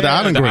 Oh, the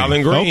Island Green.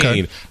 Island Green.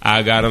 Okay.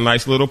 I got a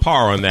nice little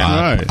par on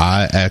that.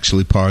 I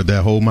actually parred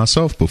that hole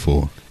myself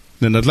before.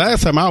 Then the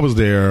last time I was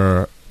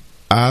there,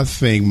 I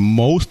think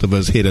most of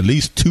us hit at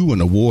least 2 in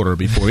the water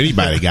before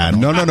anybody got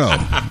on. No.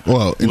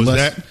 Well,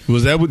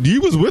 was that what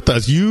you was with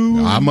us?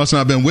 I must not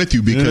have been with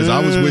you because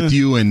I was with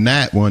you and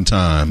Nat one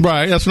time.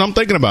 Right, that's what I'm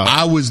thinking about.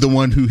 I was the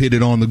one who hit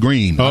it on the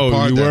green.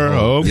 Oh, you were?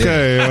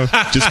 Okay.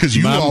 Yeah. Just because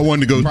you all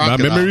wanted to go. My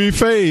memory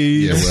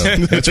fades. Yeah,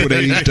 well, that's what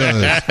age does.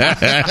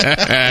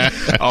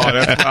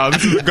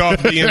 This is the Golf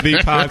DMV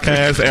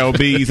podcast.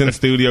 LB's in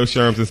studio,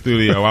 Sherm's in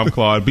studio. I'm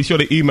Claude. Be sure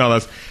to email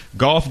us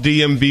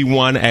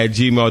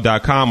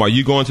golfdmv1@gmail.com. Are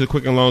you going to the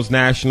Quicken Loans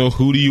National?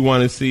 Who do you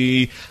want to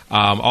see?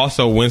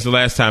 Also, when's the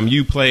last time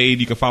you played?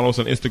 You can follow us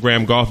on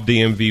Instagram,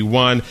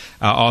 GolfDMV1.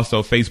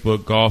 Also,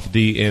 Facebook, Golf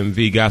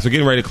DMV. Guys, we're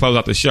getting ready to close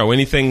out the show.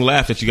 Anything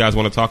left that you guys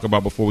want to talk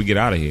about before we get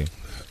out of here?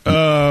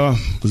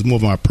 It was more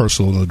of my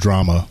personal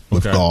drama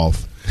with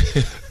golf.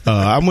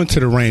 I went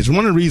to the range. One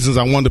of the reasons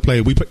I wanted to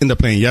play, we ended up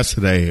playing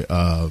yesterday,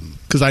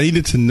 because I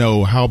needed to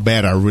know how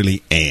bad I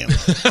really am.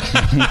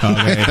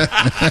 Okay.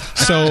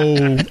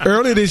 So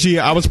earlier this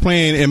year, I was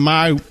playing in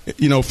my,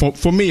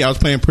 for me, I was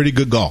playing pretty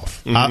good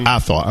golf. I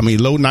thought. I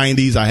mean, low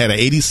 90s. I had an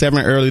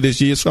 87 earlier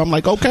this year, so I'm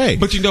like, okay.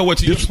 But you know what?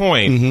 To your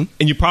point,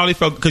 and you probably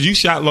felt because you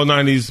shot low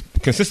 90s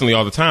consistently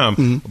all the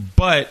time,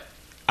 but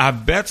I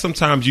bet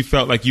sometimes you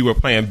felt like you were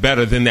playing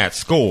better than that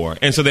score.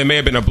 And so there may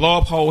have been a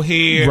blow-up hole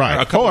here.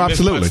 Right. A couple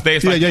absolutely.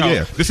 It's like,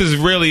 this is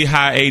really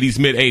high 80s,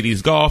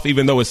 mid-80s golf,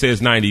 even though it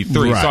says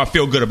 93. Right. So I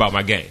feel good about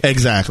my game.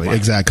 Exactly.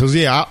 Because,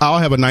 I'll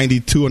have a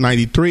 92 or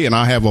 93, and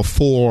I'll have a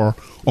 4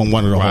 on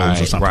one of the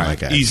holes or something like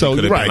that. Easy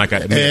could have been like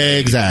a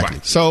exactly.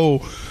 Right.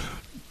 So...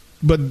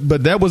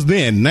 But that was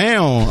then.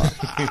 Now,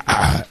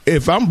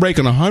 if I'm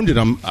breaking 100,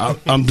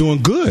 I'm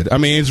doing good. I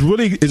mean, it's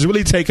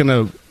really taken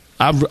a...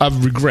 I've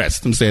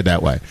regressed. Let me say it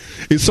that way.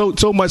 It's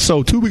so much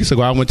so. 2 weeks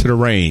ago, I went to the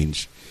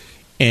range,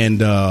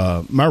 and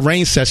my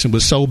range session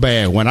was so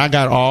bad. When I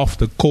got off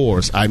the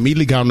course, I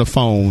immediately got on the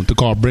phone to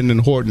call Brendan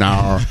Horton,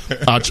 our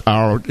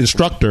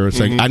instructor,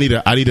 saying I need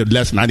a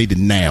lesson. I need it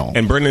now.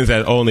 And Brendan's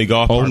at Only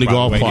Golf Park. Only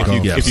Golf Park.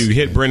 If you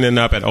hit Brendan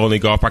up at Only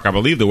Golf Park, I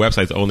believe the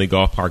website's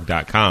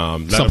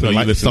onlygolfpark.com. Something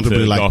like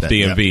Golf that.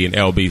 DMV and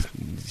LB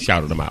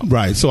shouted them out.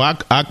 Right. So I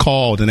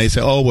called and they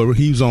said, oh, well,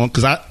 he was on,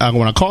 because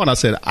when I called, I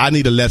said, I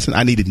need a lesson.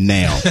 I need it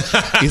now.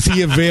 Is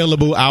he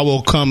available? I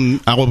will come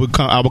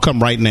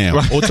right now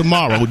or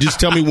tomorrow.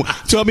 Just tell me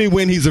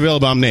when he's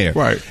available. I'm there.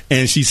 Right.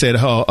 And she said,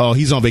 oh,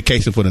 he's on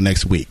vacation for the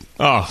next week.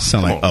 Oh, so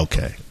I'm like,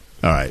 okay.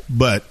 All right.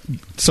 But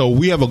so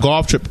we have a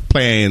golf trip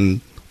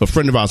planned a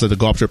friend of ours at the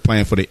golf trip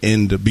playing for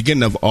the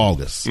beginning of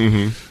August.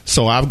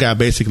 So I've got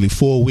basically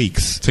 4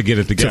 weeks to get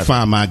it together, to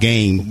find my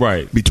game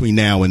between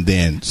now and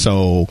then.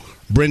 So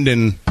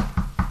Brendan,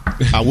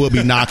 I will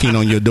be knocking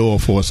on your door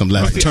for some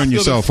lessons. Turn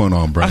your cell phone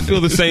on, Brendan. I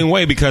feel the same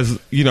way because,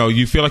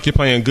 you feel like you're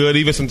playing good,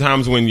 even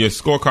sometimes when your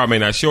scorecard may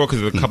not show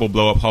because there's a couple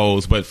blow-up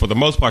holes, but for the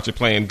most part, you're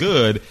playing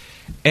good.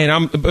 And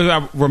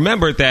I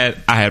remembered that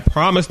I had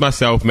promised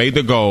myself, made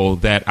the goal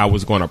that I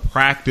was going to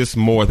practice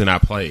more than I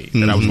played.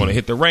 That I was going to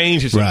hit the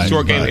range, hit some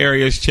short game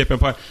areas, chip and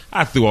putt.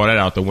 I threw all that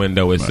out the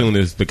window as soon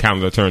as the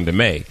calendar turned to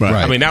May.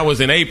 I mean, that was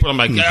in April. I'm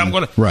like, I'm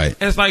going to. And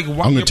it's like,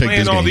 why I'm going to take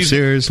this game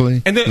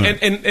seriously. And, then,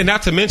 and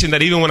not to mention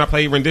that even when I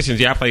played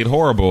renditions, I played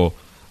horrible.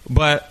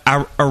 But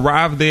I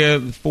arrived there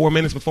 4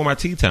 minutes before my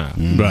tee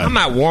time. I'm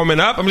not warming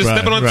up. I'm just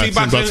stepping on the tee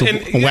box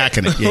and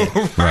whacking it.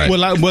 Yeah.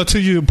 Well, to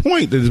your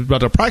point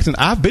about the practicing,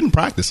 I've been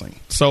practicing,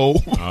 so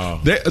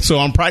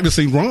I'm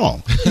practicing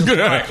wrong.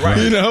 But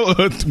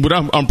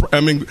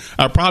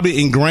I probably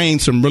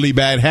ingrained some really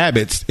bad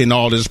habits in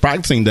all this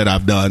practicing that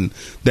I've done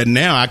that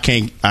now I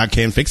can't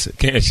fix it.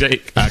 Can't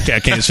shake. I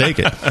can't shake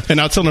it. And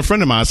I was telling a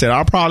friend of mine, I said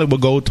I probably will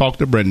go talk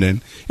to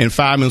Brendan in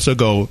 5 minutes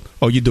ago.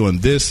 Oh, you're doing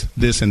this,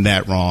 and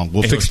that wrong.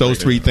 We'll fix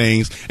those 3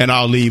 things, and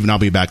I'll leave, and I'll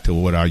be back to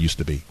what I used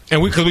to be.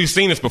 And because we've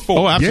seen this before.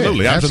 Oh,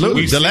 absolutely,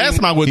 absolutely. The last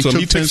time I went to him,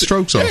 he took 10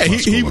 strokes off.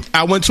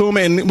 I went to him,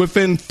 and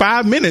within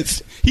 5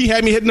 minutes, he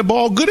had me hitting the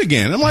ball good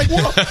again. I'm like,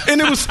 well, and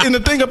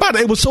the thing about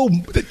it was so,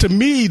 to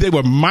me, they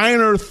were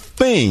minor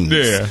things.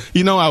 Yeah.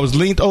 I was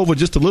leaned over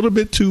just a little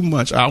bit too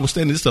much. I was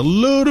standing just a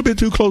little bit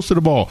too close to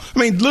the ball. I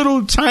mean,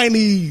 little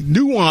tiny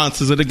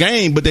nuances of the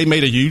game, but they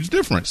made a huge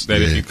difference.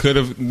 That if you could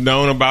have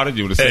known about it,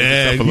 you would have saved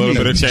yourself a little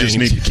bit of change. You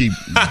just need to keep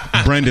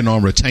Brendan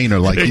on retainer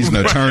like he's an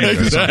attorney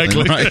or something.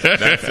 Right?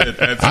 That's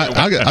it.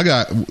 I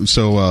got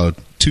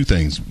 2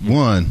 things.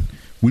 One,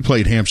 we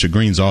played Hampshire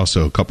Greens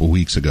also a couple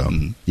weeks ago.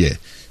 Yeah.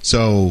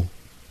 So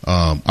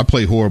I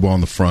play horrible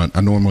on the front.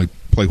 I normally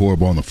play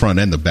horrible on the front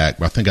and the back,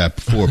 but I think I have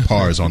 4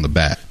 pars on the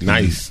back.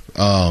 Nice.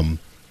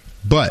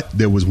 But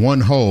there was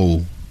one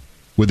hole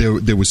where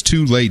there was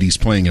 2 ladies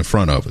playing in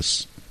front of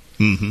us.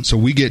 So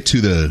we get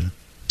to the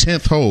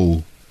 10th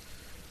hole,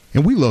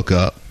 and we look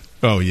up.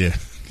 Oh, yeah.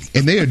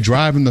 And they are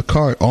driving the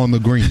cart on the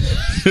green.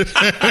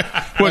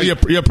 Well,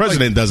 your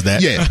president does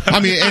that. Yeah, I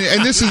mean,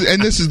 and this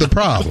is the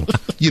problem.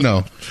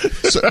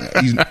 So,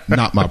 he's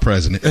not my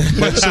president.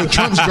 But so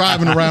Trump's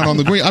driving around on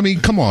the green. I mean,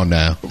 come on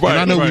now. And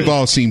I know we've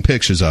all seen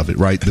pictures of it,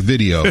 right? The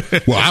video.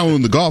 Well, I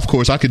own the golf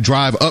course. I could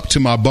drive up to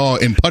my ball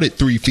and put it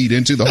 3 feet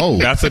into the hole.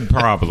 That's a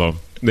problem.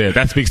 Yeah,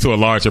 that speaks to a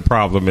larger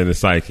problem in the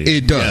psyche.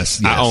 It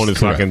does. Yes, I own it,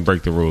 so I can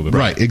break the rule.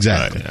 Right,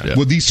 exactly. Right, yeah.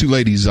 Well, these 2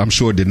 ladies, I'm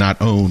sure, did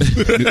not own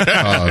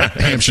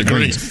Hampshire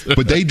Greens,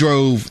 but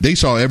they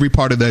saw every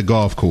part of that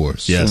golf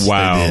course. Yes,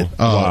 wow. They did.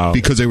 Wow.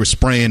 Because they were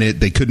spraying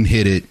it, they couldn't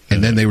hit it,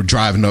 and then they were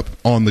driving up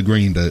on the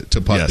green to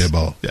putt their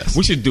ball. Yes.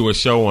 We should do a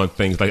show on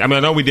things like. I mean,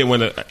 I know we did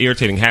one of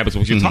irritating habits, but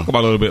we should talk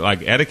about a little bit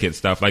like etiquette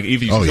stuff. Like,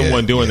 if you see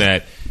someone doing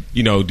that,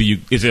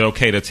 is it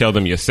okay to tell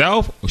them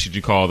yourself, or should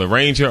you call the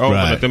ranger over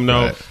and let them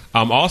know? Right.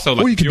 Also,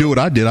 like, or you can do what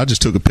I did. I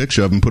just took a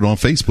picture of it and put it on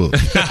Facebook.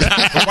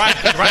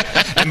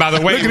 right. And by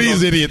the way, look at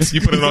these idiots. You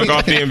put it on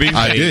Golf DMV page.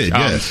 I did,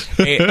 yes.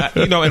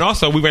 And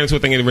also we ran into a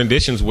thing in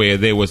renditions where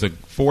there was a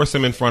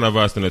foursome in front of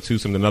us and a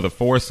twosome, another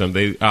foursome.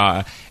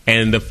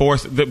 And the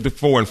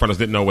 4 in front of us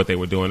didn't know what they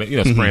were doing.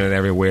 Spraying it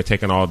everywhere,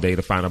 taking all day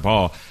to find a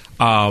ball.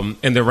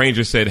 And the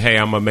ranger said, "Hey,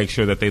 I'm gonna make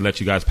sure that they let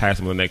you guys pass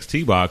them in the next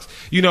tee box."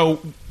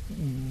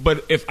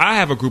 But if I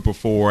have a group of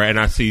 4 and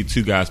I see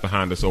 2 guys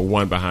behind us or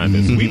 1 behind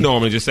us, we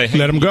normally just say, "Hey,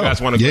 let them go." You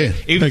guys want to go?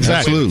 Even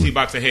exactly. if the tee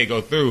box say, "Hey,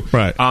 go through."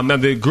 Right. Now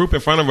the group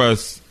in front of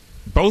us,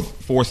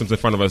 both foursomes in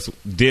front of us,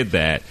 did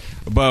that,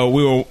 but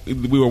we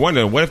were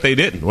wondering, what if they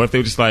didn't? What if they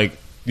were just like,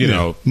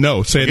 no,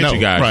 say no,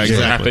 you guys, right?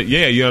 Exactly.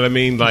 You know what I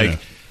mean, like. Yeah.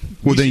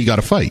 Well, then you got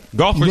to fight.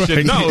 Golfers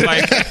should know.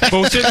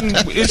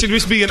 It should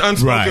just be an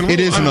unspoken rule. It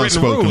is an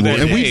unspoken rule.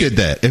 And we did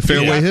that at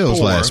Fairway Hills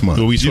last month.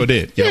 Well, we sure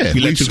did. Yeah,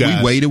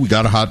 we waited. We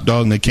got a hot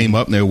dog, and they came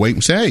up and they were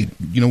waiting. Say, hey,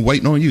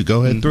 waiting on you.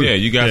 Go ahead through. Yeah,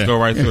 you guys go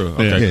right through.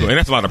 Okay, cool. And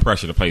that's a lot of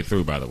pressure to play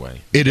through, by the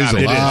way. It is a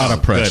lot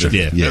of pressure.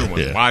 Yeah.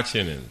 Everyone's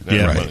watching.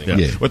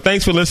 And Well,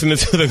 thanks for listening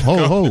to the...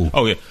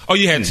 Oh, yeah. Oh,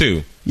 you had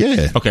 2.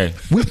 Yeah. Okay.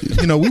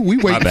 We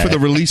waiting for the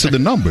release of the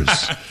numbers.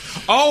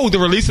 The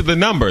release of the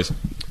numbers.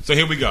 So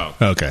here we go.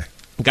 Okay.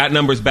 Got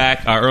numbers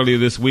back earlier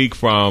this week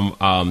from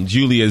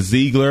Julia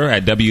Ziegler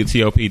at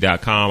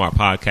WTOP.com, our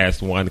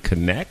Podcast One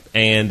Connect.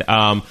 And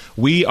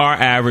we are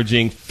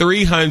averaging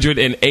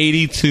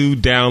 382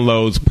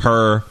 downloads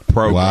per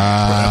program.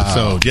 Wow.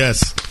 So,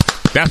 yes.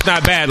 That's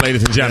not bad,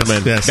 ladies and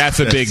gentlemen.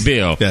 That's a big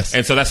deal. Yes.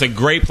 And so that's a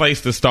great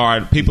place to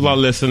start. People are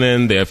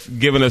listening. They're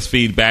giving us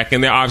feedback,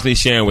 and they're obviously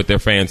sharing with their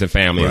fans and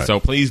family. And so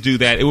please do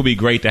that. It would be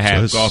great to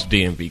have Golf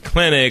DMV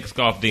clinics,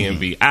 Golf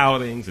DMV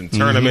outings, and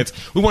tournaments.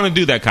 We want to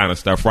do that kind of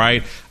stuff,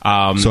 right?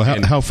 So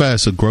how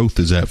fast a growth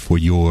is that for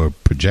your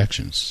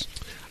projections?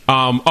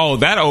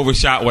 That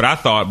overshot what I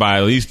thought by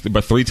at least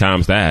 3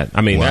 times that.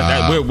 I mean,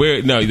 wow.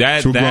 we're growing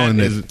at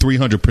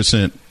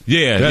 300%.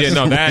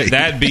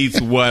 That beats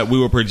what we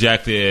were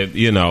projected,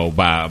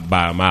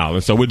 by a mile.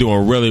 And so we're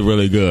doing really,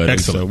 really good.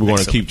 Excellent. And so we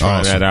want to keep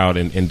trying that out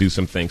and do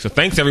some things. So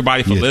thanks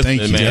everybody for listening,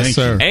 thank you. man. Yes,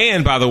 sir.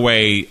 And by the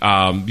way,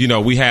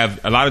 we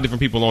have a lot of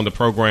different people on the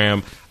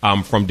program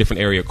from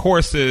different area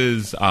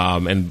courses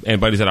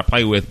and buddies that I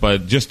play with,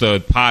 but just a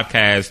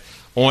podcast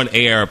on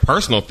air.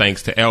 Personal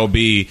thanks to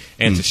LB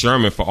and to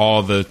Sherman for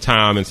all the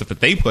time and stuff that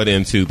they put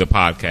into the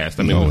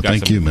podcast. I mean, we've got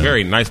some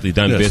very nicely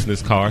done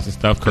business cards and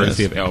stuff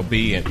courtesy of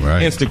LB and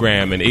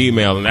Instagram and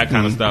email and that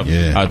kind of stuff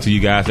to you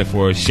guys, and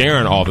for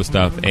sharing all the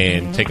stuff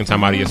and taking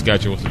time out of your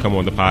schedules to come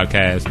on the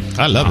podcast.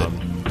 I love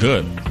it.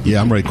 Good.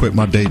 Yeah, I'm ready to quit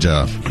my day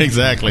job.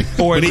 Exactly.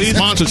 Or at least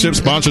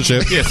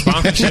sponsorship. Yeah,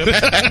 sponsorship.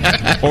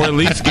 Or at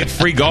least get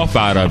free golf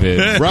out of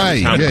it.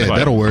 Right. Yeah,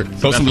 that'll work.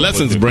 So some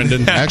lessons,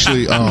 Brendan.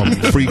 Actually,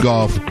 free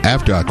golf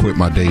after I quit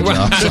my day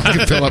job, so I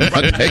can fill up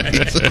my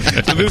days.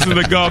 So this is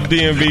the Golf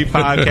DMV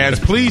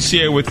podcast. Please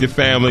share with your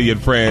family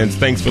and friends.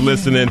 Thanks for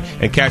listening,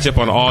 and catch up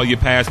on all your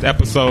past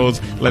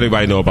episodes. Let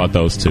everybody know about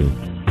those too.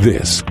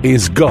 This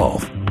is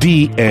Golf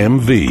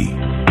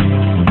DMV.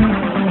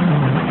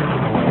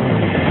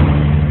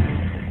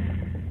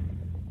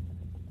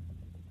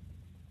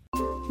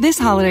 This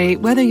holiday,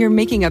 whether you're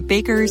making a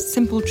Baker's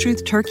Simple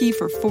Truth turkey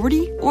for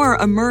 40 or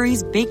a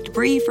Murray's Baked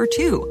Brie for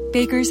 2,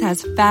 Baker's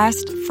has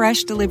fast,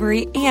 fresh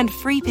delivery and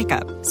free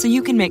pickup, so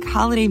you can make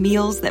holiday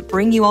meals that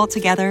bring you all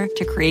together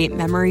to create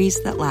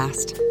memories that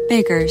last.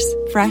 Baker's,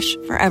 fresh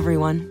for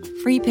everyone.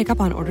 Free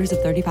pickup on orders of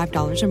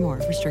 $35 or more.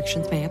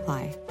 Restrictions may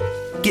apply.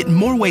 Get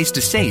more ways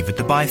to save at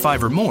the Buy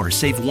 5 or More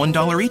Save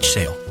 $1 each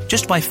sale.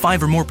 Just buy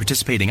 5 or more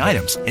participating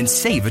items and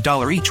save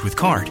 $1 each with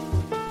card.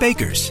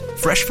 Baker's,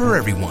 fresh for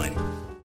everyone.